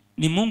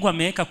 ni Mungu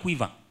ameweka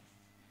quiver.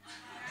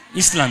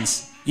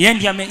 Islands. Yeye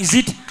ndiye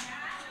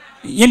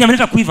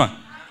ameleta quiver.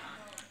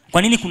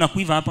 Kwa nini kuna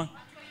quiver hapa?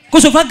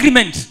 Because of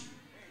agreement.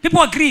 People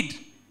agreed.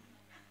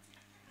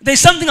 There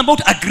is something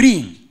about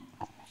agreeing.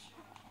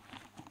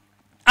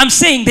 I'm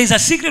saying there is a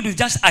secret with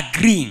just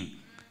agreeing.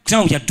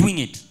 Kusema we are doing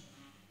it.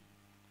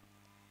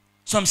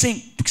 So I'm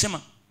saying,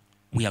 tukisema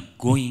we are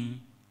going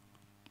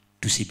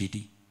to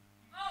CBD.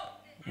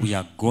 We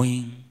are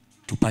going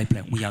to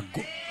pipeline. We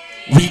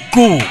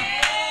go.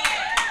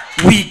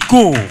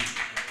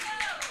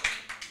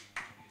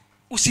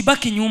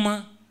 Usibaki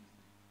nyuma.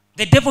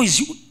 The devil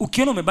is,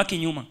 ukiona umebaki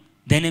nyuma,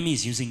 the enemy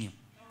is using you.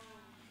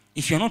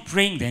 If you are not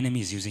praying, the enemy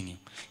is using you.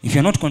 If you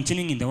are not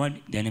continuing in the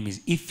word, the enemy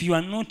is. If you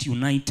are not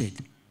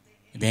united,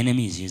 the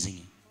enemy is using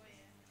you.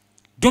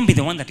 Don't be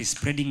the one that is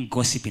spreading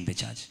gossip in the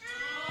church.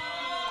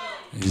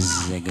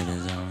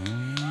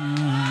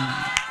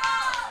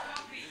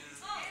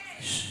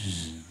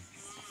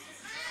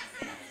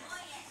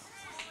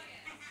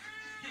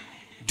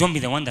 Don't be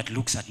the one that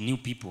looks at new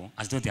people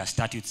as though they are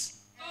statues.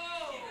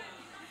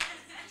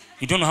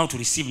 You don't know how to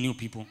receive new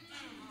people.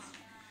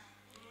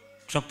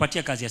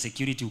 Tutakupatia kazi ya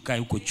security ukae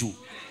huko juu.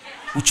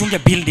 Uchunge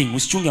building,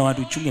 usichunge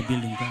watu, uchunge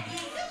building.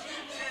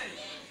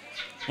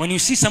 When you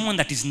see someone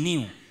that is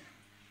new,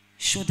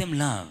 show them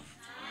love.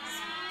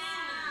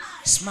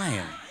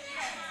 Smile.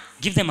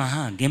 Give them a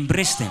hug,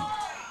 embrace them.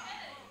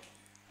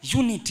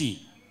 Unity.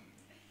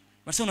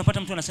 But so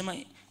unapata mtu anasema,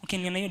 okay,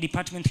 nina hiyo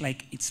department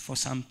like it's for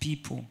some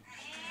people.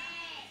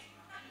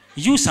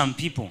 You some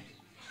people.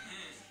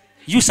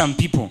 You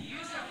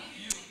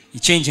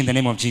change in the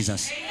name of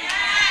Jesus.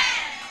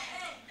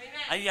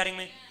 Are you hearing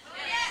me?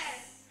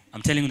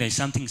 I'm telling you there is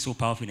something so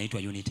powerful in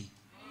unity.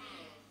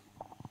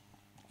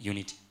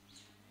 Unity.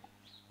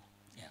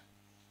 Yeah.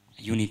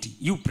 Unity.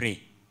 You pray,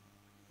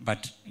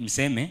 but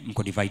mseme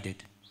mko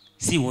divided.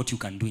 See what you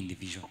can do in the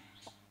vision.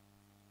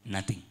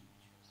 Nothing.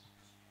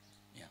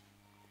 Yeah.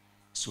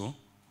 So,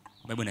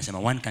 Bible inasema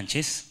 1 can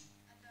chase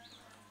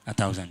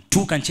 1,000.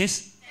 2 can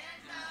chase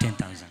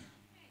 10,000.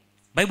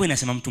 Bible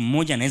inasema mtu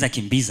mmoja anaweza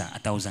kimbiza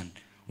 1,000.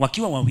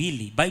 Wakiwa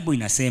wawili, Bible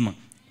inasema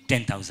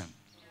 10,000.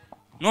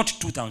 Not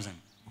 2,000.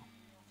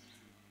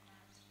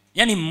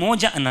 Yani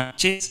mmoja ana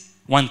chase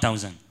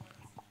 1,000.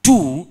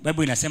 2,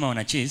 Bible inasema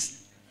wana chase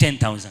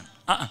 10,000.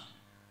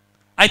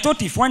 I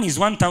thought if 1 is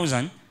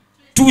 1,000,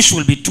 2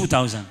 should be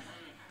 2,000.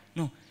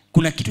 No.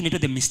 Kuna kitu inaitwa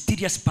the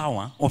mysterious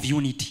power of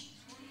unity.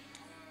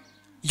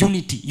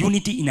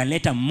 Unity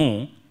inaleta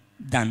more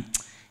than...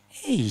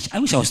 Hey, I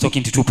wish I was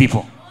talking to 2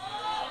 people.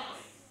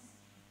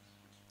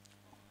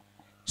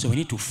 So we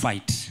need to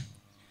fight.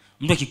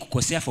 Mtu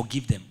akikukosea,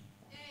 forgive them.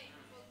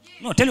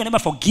 No, tell your neighbor,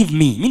 forgive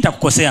me. Mimi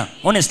nitakukosea.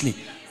 Honestly.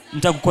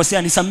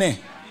 Nitakukosea, nisamee.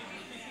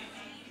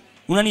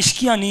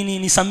 Unanishikia nini?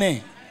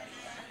 Nisamee.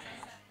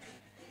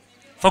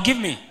 Forgive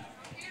me.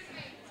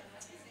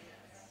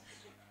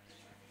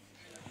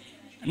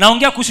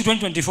 Naongea kuhusu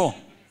 2024.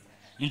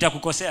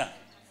 Nitakukosea.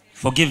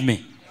 Forgive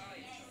me.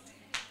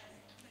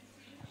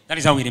 That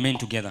is how we remain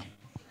together.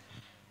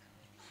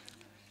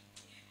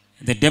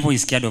 The devil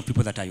is scared of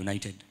people that are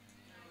united.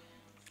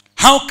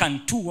 How can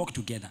 2 walk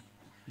together?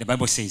 The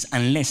Bible says,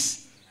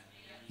 unless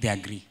they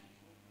agree.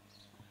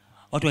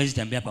 Watu hawezi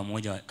tembea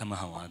pamoja kama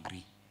hawa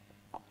agree.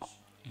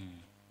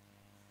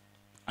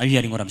 Are you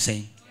hearing what I'm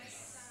saying?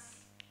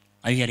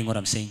 Are you hearing what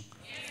I'm saying?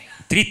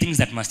 3 things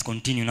that must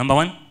continue. Number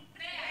 1?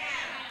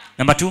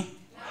 Number 2?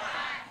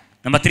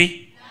 Number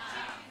 3?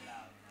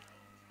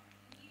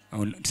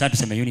 Sasa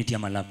tuseme unity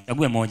ama love.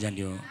 Chague moja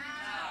ndio.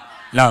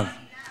 Love.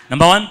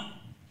 Number 1?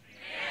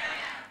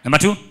 Number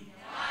 2?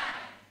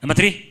 Number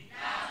 3?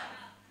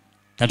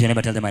 Tell your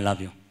neighbor, tell them I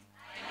love you.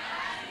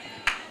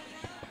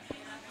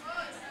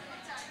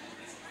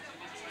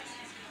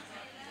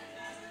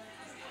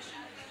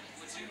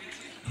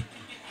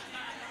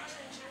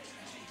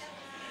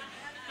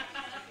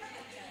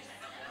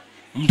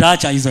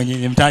 Mtaacha hizo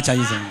nyinyi, mtaacha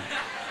hizo nyinyi.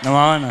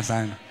 Nawaona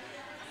sana.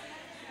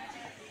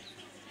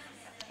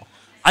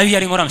 Are you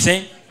hearing what I'm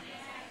saying?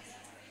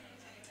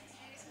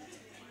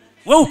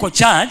 Wewe uko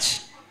church,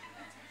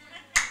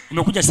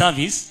 umekuja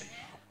service,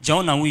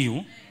 jaona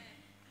huyu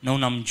na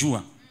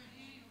unamjua.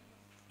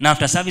 Na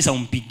after service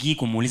haumpigii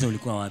kumuuliza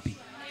ulikuwa wapi.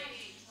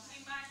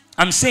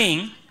 I'm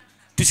saying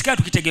tusikae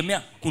tukitegemea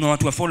kuna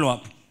watu wa follow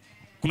up.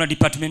 Kuna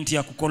department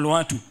ya kukolo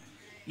watu.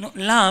 No,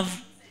 love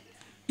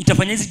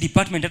itafanya hizi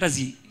department hata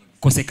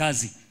zikose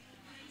kazi.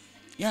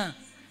 Yeah,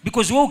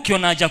 because wewe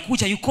ukiona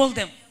hajakuja you call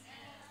them.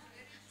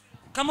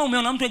 Kama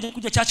umeona mtu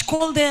hajakuja church,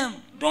 call them.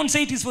 Don't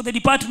say it is for the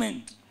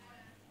department.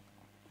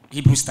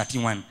 Hebrews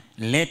 31,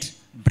 let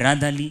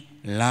brotherly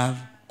love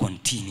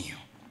continue.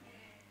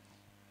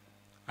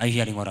 Are you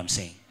hearing what I'm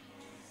saying?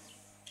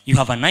 You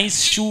have a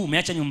nice shoe,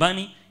 umeacha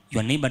nyumbani,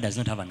 your neighbor does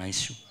not have a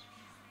nice shoe.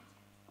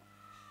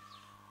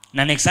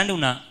 Na next Sunday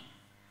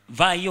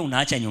unavaa hiyo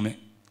unaacha nyume.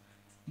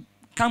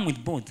 Come with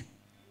both.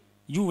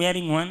 You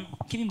wearing one,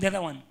 give him the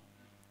other one.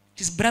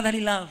 It is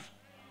brotherly love.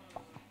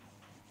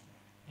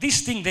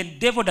 This thing, the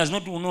devil does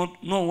not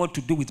know what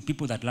to do with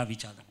people that love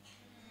each other.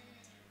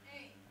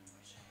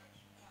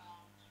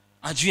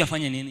 Ajui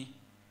afanye nini?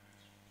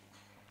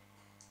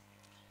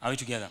 Are we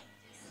together?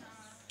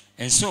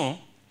 And so,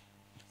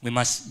 we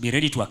must be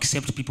ready to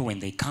accept people when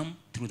they come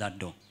through that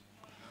door.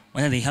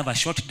 Whether they have a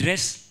short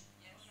dress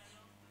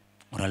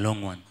or a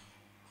long one.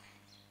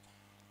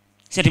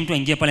 Si ati mtu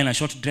aingie pale na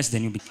short dress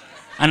then you be.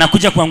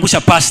 Anakuja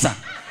kuangusha pastor.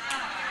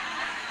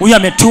 Huyu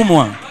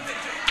ametumwa.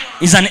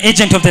 Is an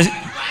agent of the.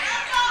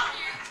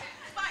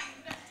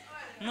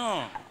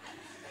 No.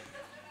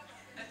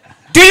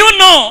 Do you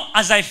know,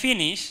 as I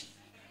finish,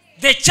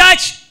 the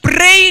church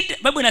prayed,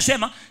 Bible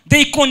inasema,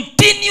 they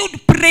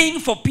continued praying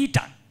for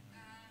Peter.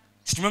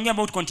 Tumeongea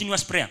about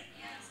continuous prayer.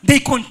 They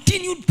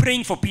continued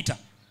praying for Peter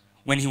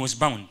when he was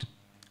bound.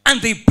 And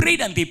they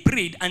prayed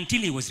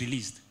until he was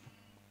released.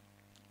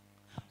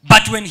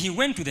 But when he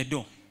went to the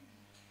door,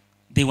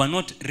 they were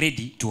not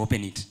ready to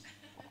open it.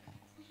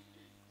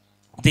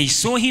 They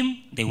saw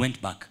him, they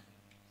went back.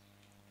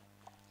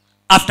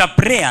 After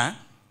prayer,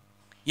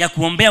 ya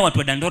kuombea watu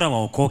wa Dandora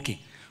waokoke,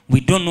 we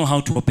don't know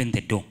how to open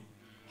the door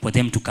for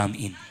them to come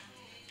in.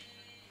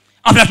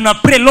 After tuna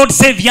pray, Lord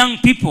save young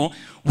people,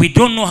 we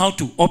don't know how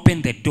to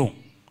open the door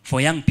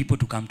for young people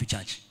to come to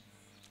church.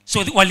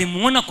 So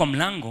walimuona kwa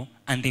mlango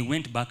and they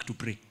went back to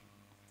pray.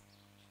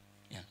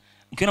 Yeah.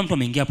 Ukiona mtu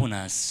ameingia hapo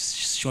na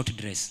short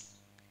dress,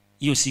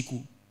 hiyo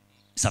siku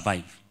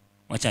survive.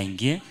 Wacha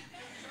aingie,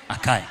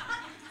 akae.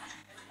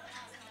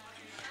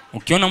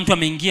 Ukiona mtu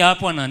ameingia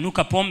hapo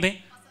ananuka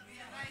pombe,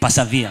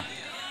 persevere.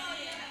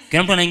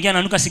 Ukiona mtu anaingia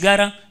ananuka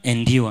sigara,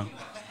 endure.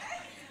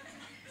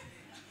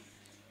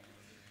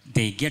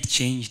 They get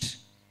changed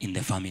in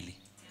the family.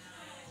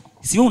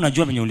 Si wewe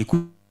unajua venye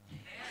ulikuja?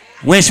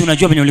 Wewe si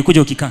unajua venye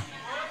ulikuja ukikaa?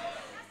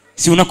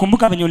 Si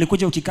unakumbuka venye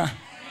ulikuja ukikaa?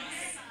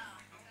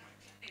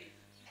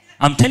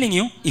 I'm telling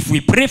you, if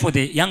we pray for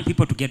the young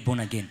people to get born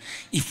again,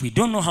 if we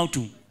don't know how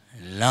to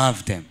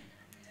love them,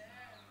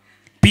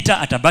 Peter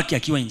atabaki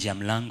akiwa nje ya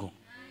mlango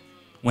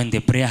when the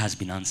prayer has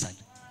been answered.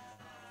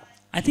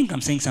 I think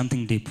I'm saying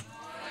something deep.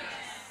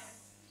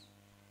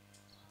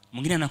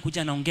 Mwingine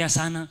anakuja anaongea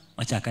sana,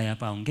 wacha akae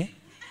hapa aongee.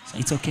 So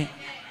it's okay.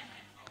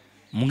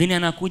 Mwingine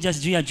anakuja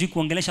sijui ajui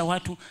kuongelesha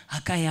watu,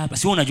 akae hapa.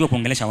 Si wewe unajua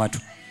kuongelesha watu.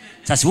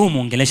 Sasa wewe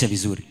muongeleshe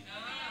vizuri.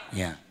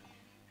 Yeah.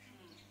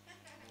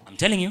 I'm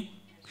telling you,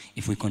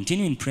 if we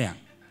continue in prayer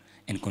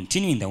and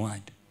continue in the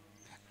word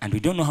and we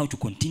don't know how to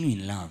continue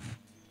in love,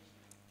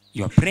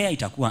 your prayer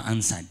itakuwa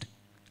answered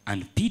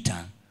and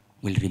Peter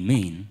will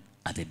remain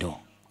at the door.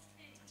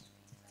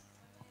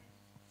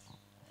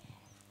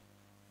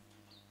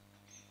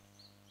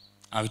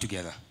 Are we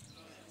together?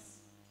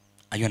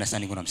 Are you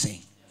understanding what I'm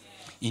saying?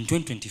 In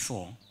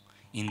 2024,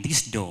 in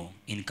this door,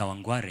 in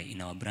Kawangware,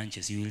 in our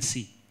branches, you will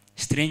see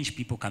strange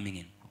people coming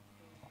in.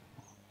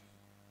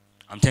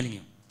 I'm telling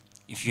you,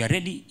 if you are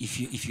ready,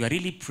 if you are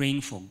really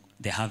praying for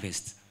the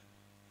harvest,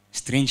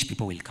 strange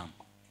people will come.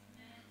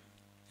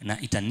 Now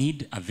it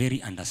need a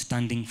very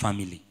understanding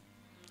family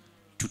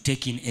to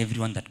take in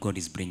everyone that God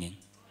is bringing.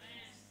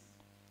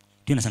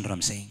 Do you understand what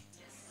I'm saying?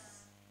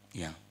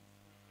 Yeah.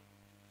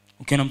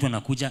 Ukiona mtu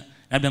anakuja,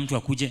 labda mtu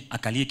akuje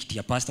akalie kiti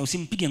ya pastor,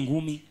 usimpige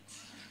ngumi.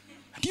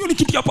 Hiyo ni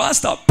kiti ya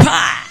pastor.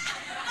 Pa!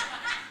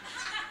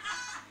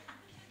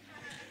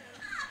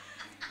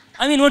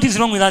 I mean, what is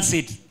wrong with that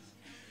seat?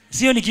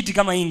 Sio ni kiti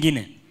kama hii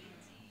nyingine.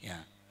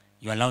 Yeah.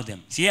 You allow them.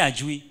 Si yeye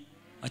ajui,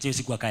 acha hiyo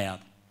siku akae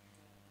hapo.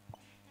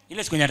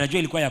 Ile siku atajua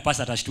ilikuwa ya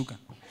pastor atashtuka.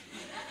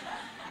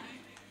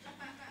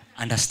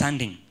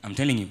 Understanding. I'm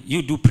telling you,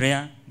 you do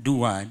prayer, do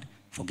word,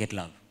 forget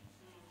love.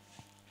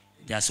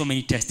 There are so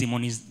many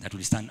testimonies that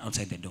will stand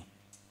outside the door.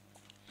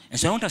 And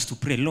so I want us to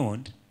pray,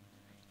 Lord,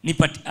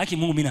 haki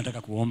Mungu mimi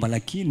nataka kuomba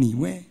lakini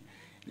we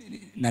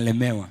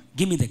nalemewa.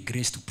 Give me the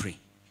grace to pray.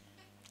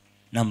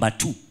 Number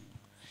 2,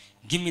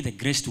 give me the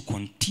grace to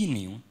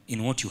continue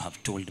in what you have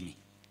told me.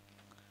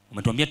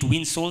 Umetuambia to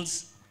win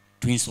souls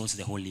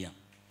the whole year.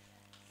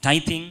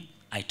 Tithing,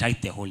 I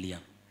tithe the whole year.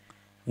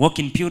 Walk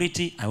in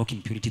purity, I walk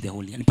in purity the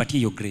whole year. Nipatie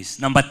hiyo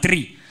grace. Number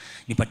 3,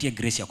 nipatie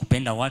grace ya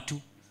kupenda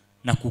watu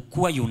na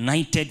kukua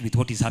united with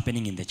what is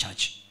happening in the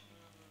church.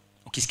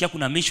 Ukisikia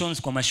kuna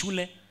missions kwa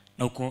mashule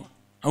na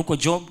uko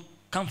job,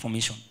 come for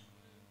mission.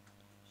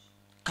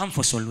 Come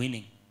for soul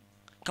winning.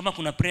 Kama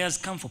kuna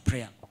prayers, come for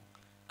prayer.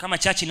 Kama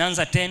church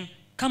inaanza 10,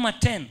 come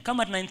at 10,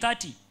 come at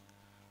 9:30.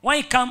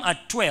 Why come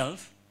at 12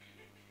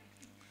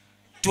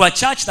 to a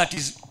church that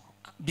is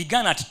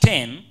began at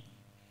 10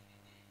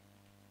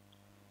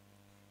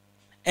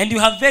 and you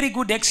have very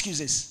good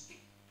excuses?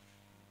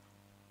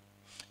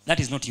 That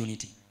is not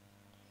unity.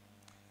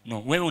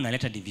 No, wewe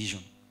unaleta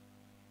division.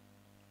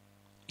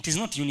 It is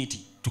not unity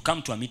to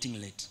come to a meeting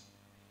late.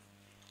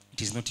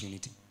 It is not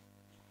unity.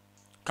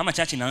 Kama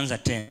church inaanza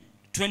 10,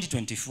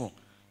 2024,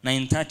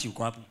 9:30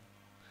 uko hapo.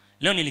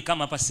 Leo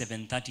nilikama hapa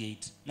 7:38.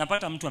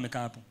 Napata mtu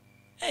amekaa hapo.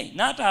 Hey,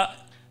 na hata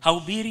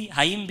haubiri,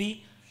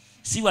 haimbi,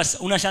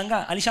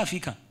 unashangaa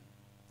alishafika.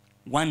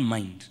 One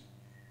mind.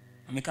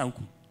 Amekaa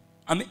huku.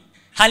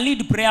 Ha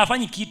lead prayer,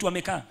 afanyi kitu,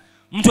 amekaa.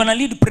 Mtu ana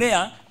lead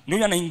prayer,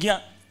 ndio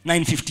anaingia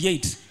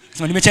 9:58.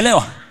 Sema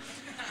nimechelewa.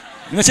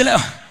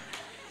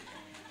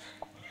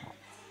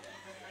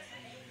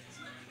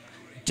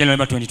 Tell me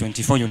about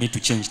 2024, you need to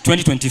change.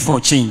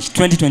 2024 change.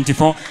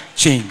 2024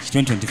 change.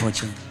 2024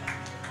 change.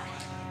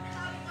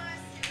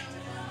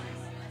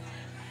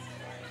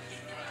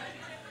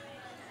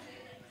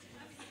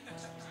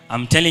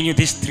 I'm telling you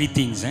these 3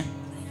 things,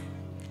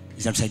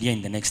 is upside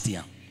in the next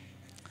year.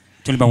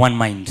 Tell me about one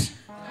mind.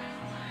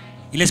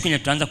 Ile siku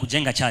tutaanza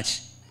kujenga church,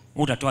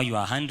 wewe utatoa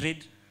your 100,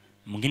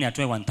 mwingine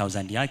atoe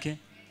 1000 yake,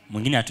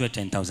 mwingine atoe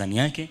 10000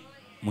 yake,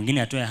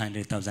 mwingine atoe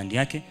 100000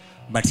 yake,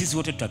 but sisi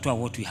wote tutatoa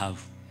what we have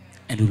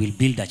and we will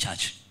build a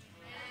church.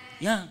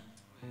 Yeah.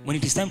 When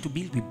it is time to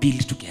build, we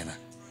build together.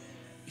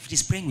 If it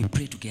is praying, we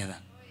pray together.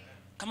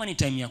 Kama ni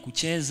time ya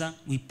kucheza,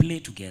 we play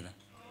together.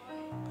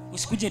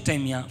 Usikuje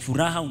time ya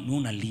furaha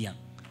unalia.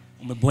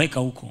 Umeboeka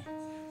huko.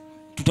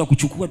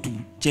 Tutakuchukua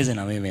tucheze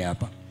na wewe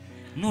hapa.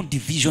 No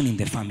division in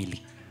the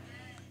family.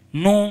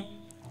 No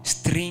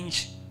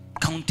strange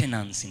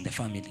countenance in the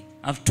family.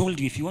 I've told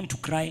you, if you want to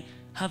cry,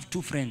 have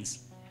 2 friends.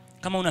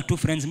 Kama una 2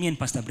 friends, me and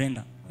Pastor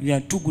Brenda, we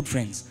are 2 good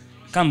friends.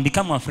 Come,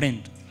 become our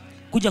friend.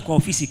 Kuja kwa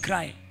ofisi,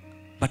 cry.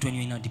 But when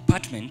you're in a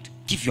department,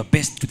 give your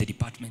best to the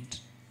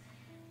department.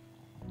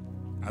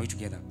 Are we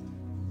together?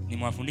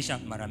 Nimewafundisha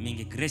mara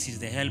mingi, grace is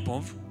the help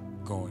of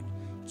God.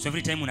 So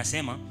every time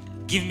unasema,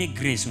 give me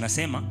grace,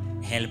 unasema,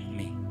 help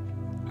me.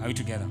 Are we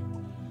together?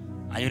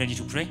 Are you ready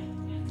to pray?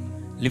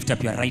 Lift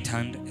up your right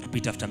hand,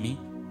 repeat after me.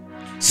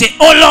 Say,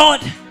 oh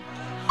Lord,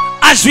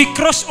 as we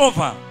cross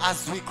over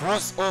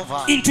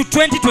into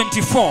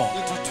 2024,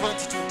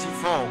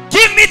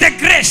 give me the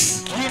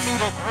grace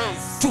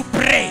to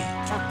pray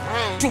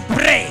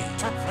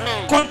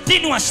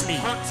continuously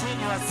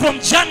from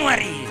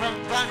January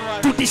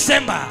to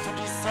December,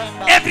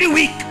 every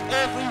week,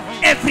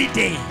 every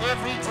day,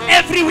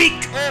 every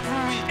week,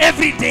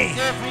 every day,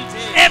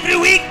 every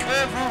week,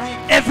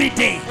 every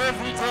day.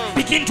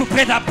 Begin to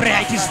pray that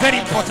prayer. It is very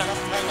important.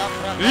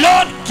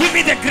 Lord, give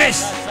me the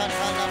grace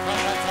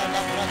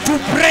to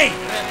pray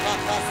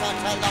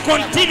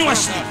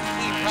continuously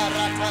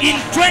in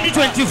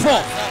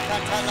 2024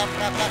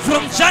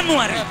 from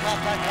January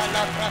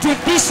to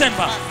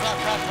December,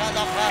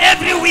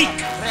 every week,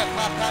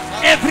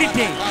 every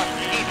day,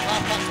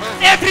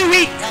 every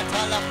week,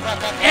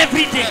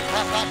 every day,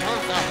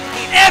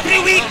 every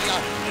week,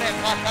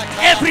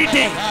 every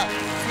day,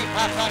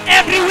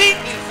 every week,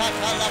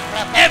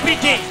 every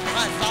day.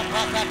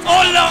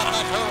 Oh Lord,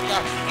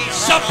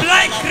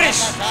 supply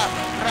grace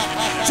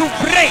to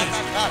pray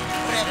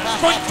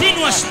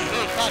continuously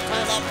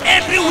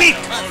every week,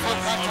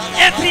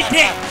 every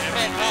day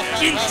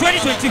in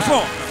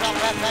 2024.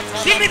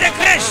 Give me the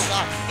grace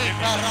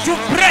to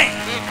pray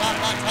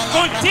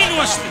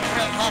continuously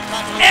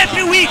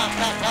every week,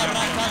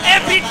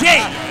 every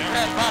day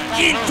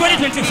in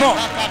 2024.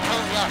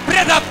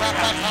 Pray up.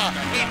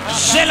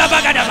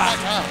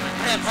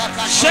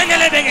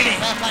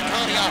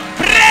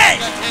 Pray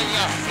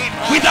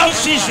without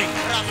ceasing.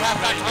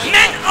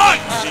 Men ought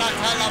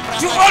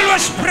to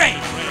always pray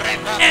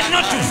and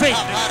not to faint.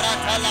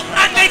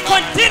 And they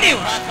continue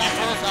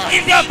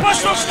in the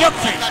apostles'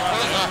 doctrine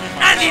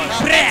and in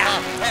prayer.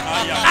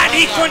 And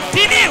he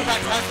continued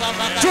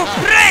to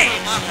pray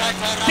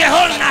the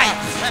whole night.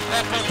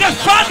 The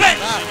fervent,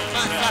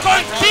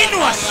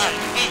 continuous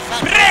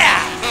prayer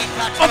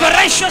of a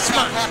righteous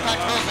man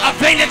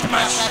availeth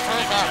much.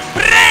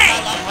 Pray,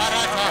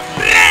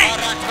 pray.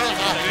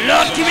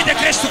 Lord, give me the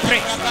grace to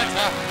pray.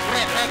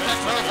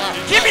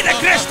 Give me the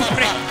grace to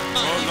pray.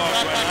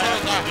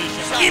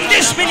 In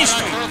this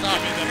ministry,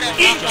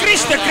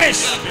 increase the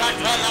grace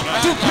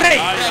to pray.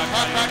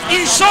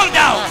 In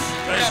Soldout,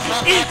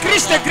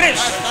 increase the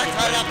grace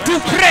to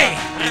pray.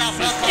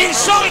 In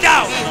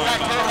Soldout,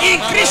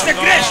 increase the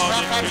grace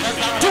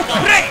to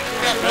pray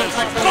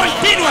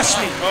continuously.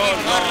 continuously.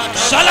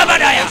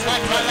 Shalabadaya.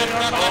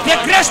 The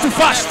grace to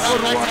fast.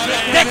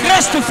 The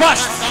grace to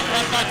fast.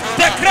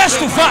 The grace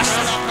to fast.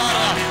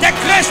 The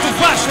grace to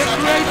fast.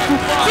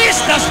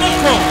 This does not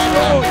come,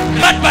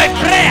 but by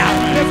prayer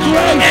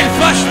and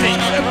fasting.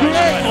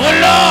 Oh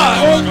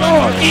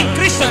Lord,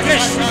 increase the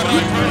grace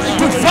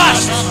to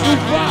fast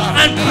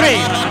and pray.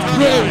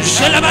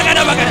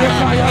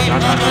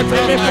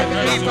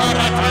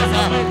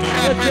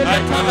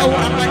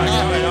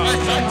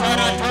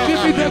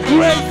 Give me the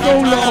grace, oh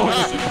Lord.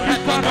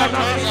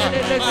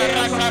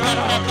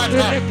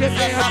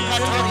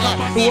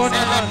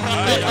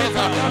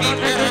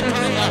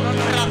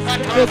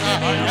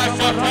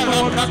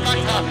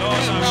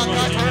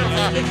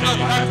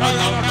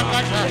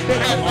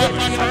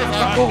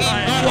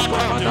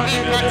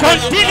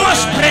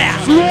 Continuous prayer.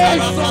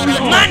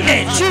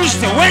 Monday,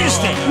 Tuesday,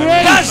 Wednesday,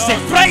 Thursday,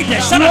 Friday,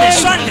 Saturday,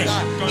 Sunday.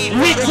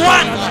 Week 1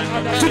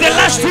 to the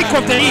last week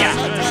of the year.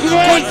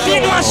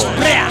 Continuous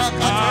prayer.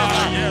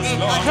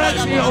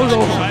 Help me, oh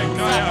Lord.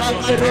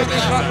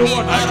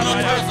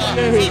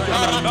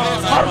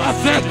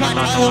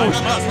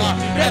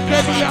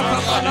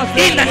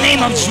 In the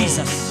name of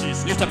Jesus.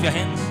 Lift up your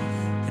hands.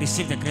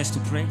 Receive the grace to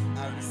pray.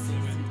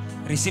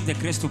 Receive the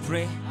grace to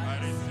pray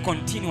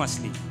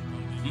continuously.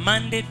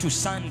 Monday to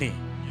Sunday.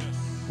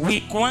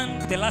 Week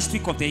 1, the last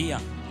week of the year.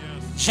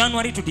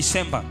 January to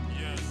December.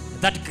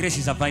 That grace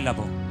is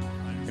available.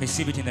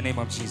 Receive it in the name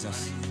of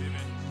Jesus.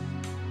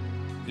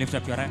 Lift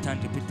up your right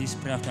hand. Repeat this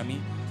prayer after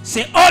me.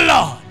 Say, oh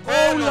Lord,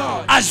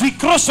 as we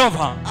cross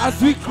over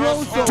to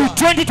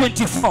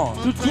 2024,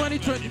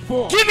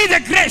 give me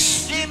the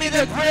grace,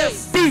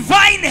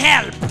 divine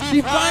help,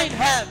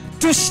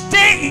 to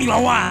stay in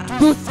your word,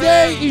 to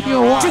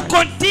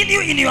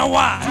continue in your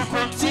word,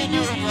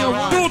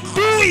 to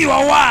do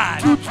your word,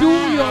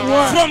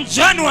 from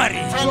January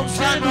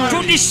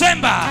to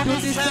December,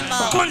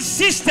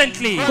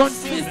 consistently,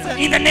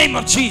 in the name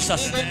of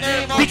Jesus.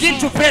 Begin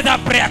to pray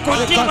that prayer.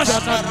 Continuous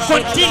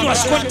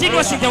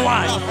in the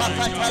word,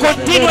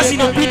 continuous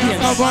in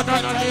obedience,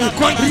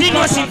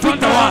 continuous in doing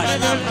the word.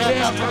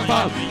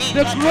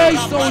 The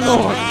grace, oh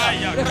Lord,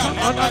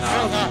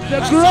 the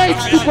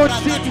grace to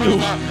continue.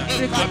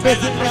 Pray.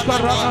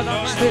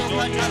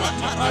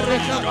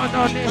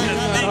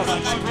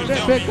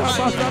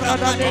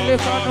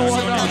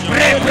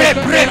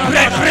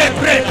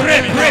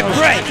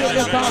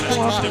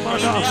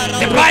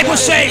 The Bible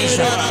says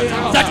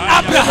that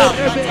Abraham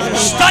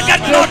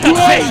staggered not at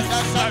faith.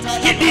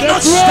 He did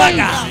not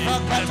stagger.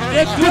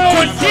 To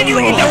continue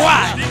in the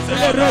word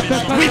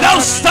without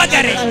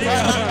staggering.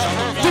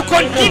 To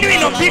continue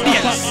in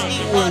obedience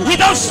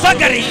without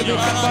staggering.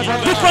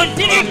 To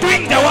continue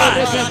doing the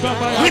word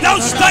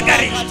without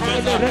staggering.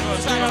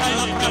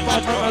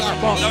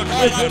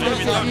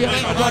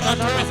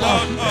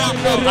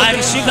 I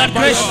receive that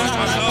grace.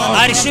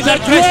 I receive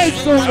that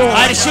grace.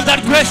 I receive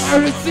that grace. I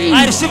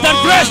receive that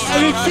grace.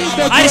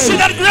 I receive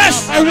that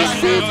grace. I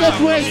receive the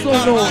grace, oh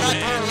Lord.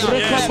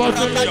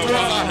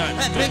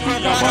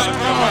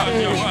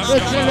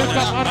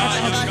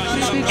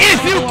 If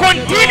you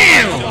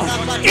continue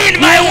in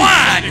my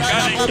word,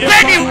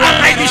 then you are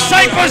my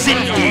disciples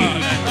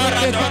indeed.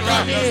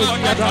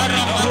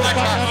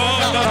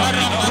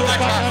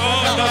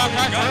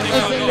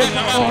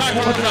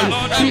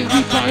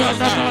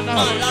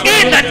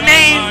 In the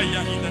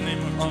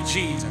name of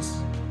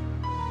Jesus.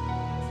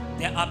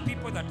 There are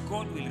people that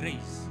God will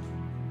raise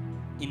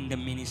in the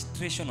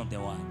ministration of the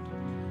word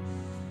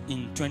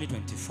in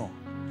 2024.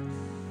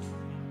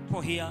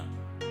 For here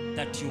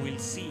that you will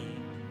see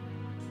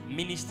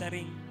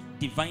ministering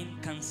divine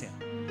counsel.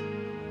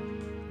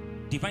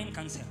 Divine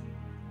counsel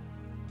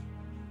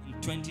in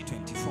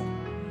 2024.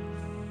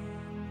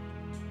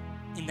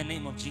 In the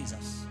name of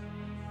Jesus.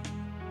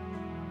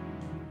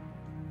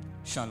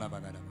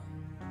 Shalabagadaba.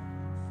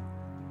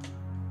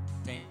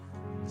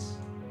 Thanks.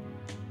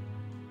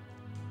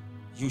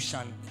 You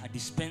shall be a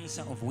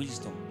dispenser of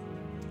wisdom,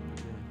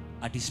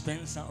 a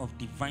dispenser of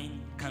divine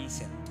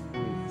counsel,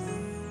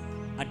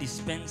 a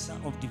dispenser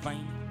of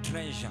divine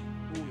treasure.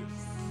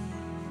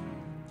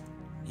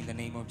 In the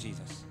name of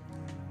Jesus.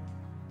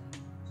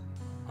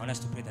 I want us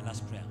to pray the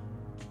last prayer.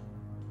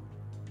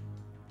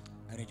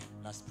 I read you.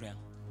 Last prayer.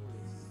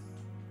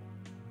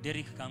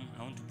 Derek, come.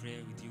 I want to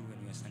pray with you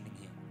when we are standing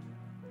here.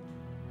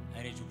 I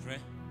ready to pray.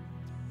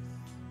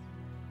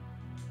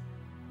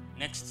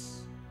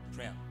 Next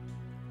prayer.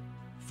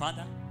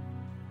 Father,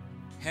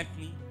 help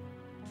me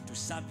to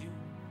serve you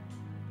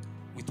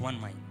with one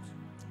mind.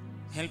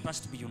 Help us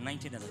to be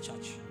united as a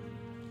church.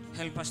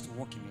 Help us to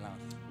walk in love.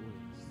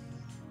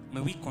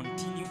 May we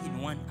continue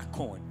in one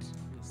accord,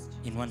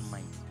 in one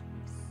mind.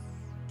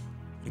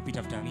 Repeat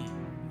after me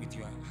with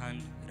your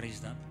hand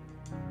raised up.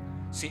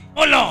 Say,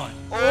 oh Lord,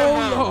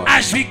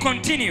 as we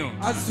continue,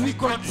 as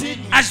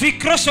we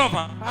cross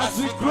over,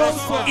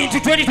 into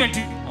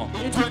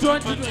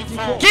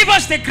 2024, give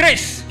us the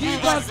grace,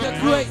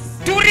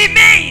 to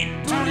remain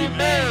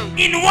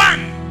in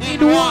one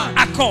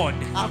accord,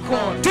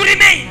 to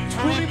remain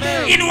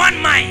in one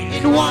mind,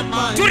 in one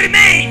mind, to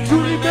remain to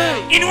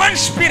remain in one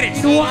spirit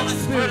in one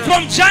spirit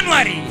from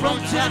January from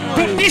to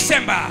January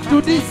December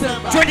to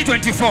December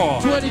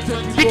 2024.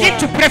 2024. Begin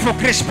to pray for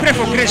grace, pray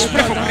for grace,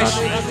 pray for grace.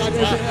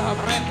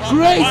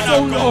 Grace,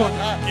 oh Lord,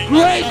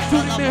 grace to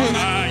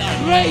remain,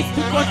 grace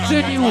to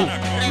continue,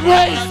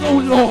 grace, oh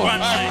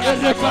Lord.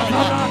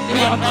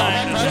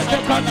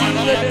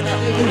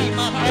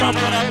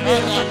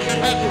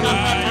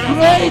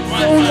 Grace,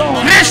 oh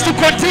Lord, Grace to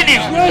continue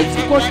grace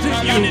to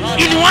continue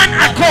in one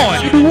accord,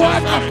 in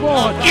one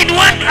accord, in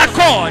one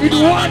accord. in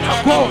one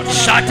accord.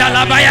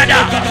 Shatalabayada.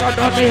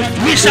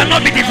 We shall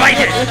not be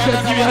divided.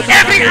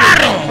 Every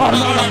arrow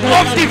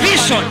of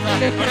division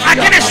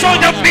against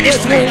Soldout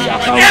ministry,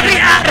 every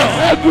arrow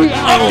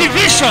of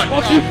division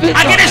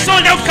against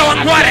Soldout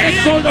Kawangware,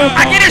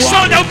 against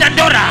Soldout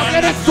Dandora,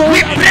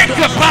 we break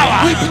your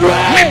power.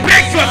 We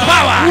break your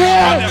power.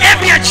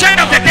 Every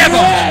agenda of the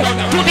devil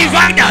to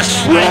divide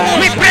us,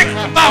 we break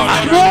your power.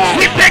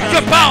 We break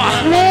your power.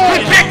 We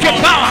break your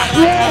power.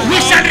 We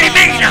shall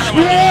remain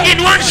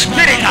in one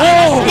spirit,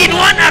 in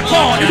one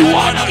accord,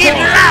 in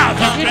love,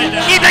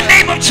 in the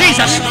name of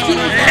Jesus.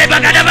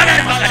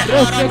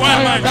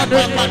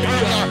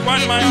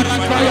 One mind.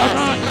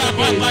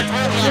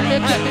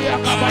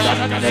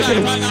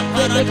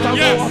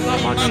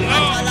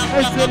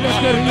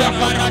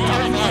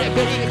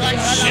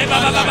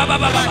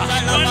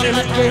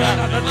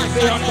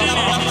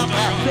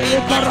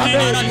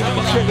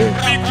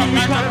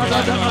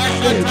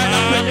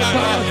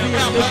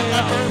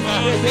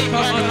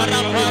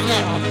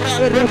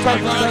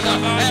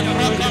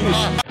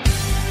 One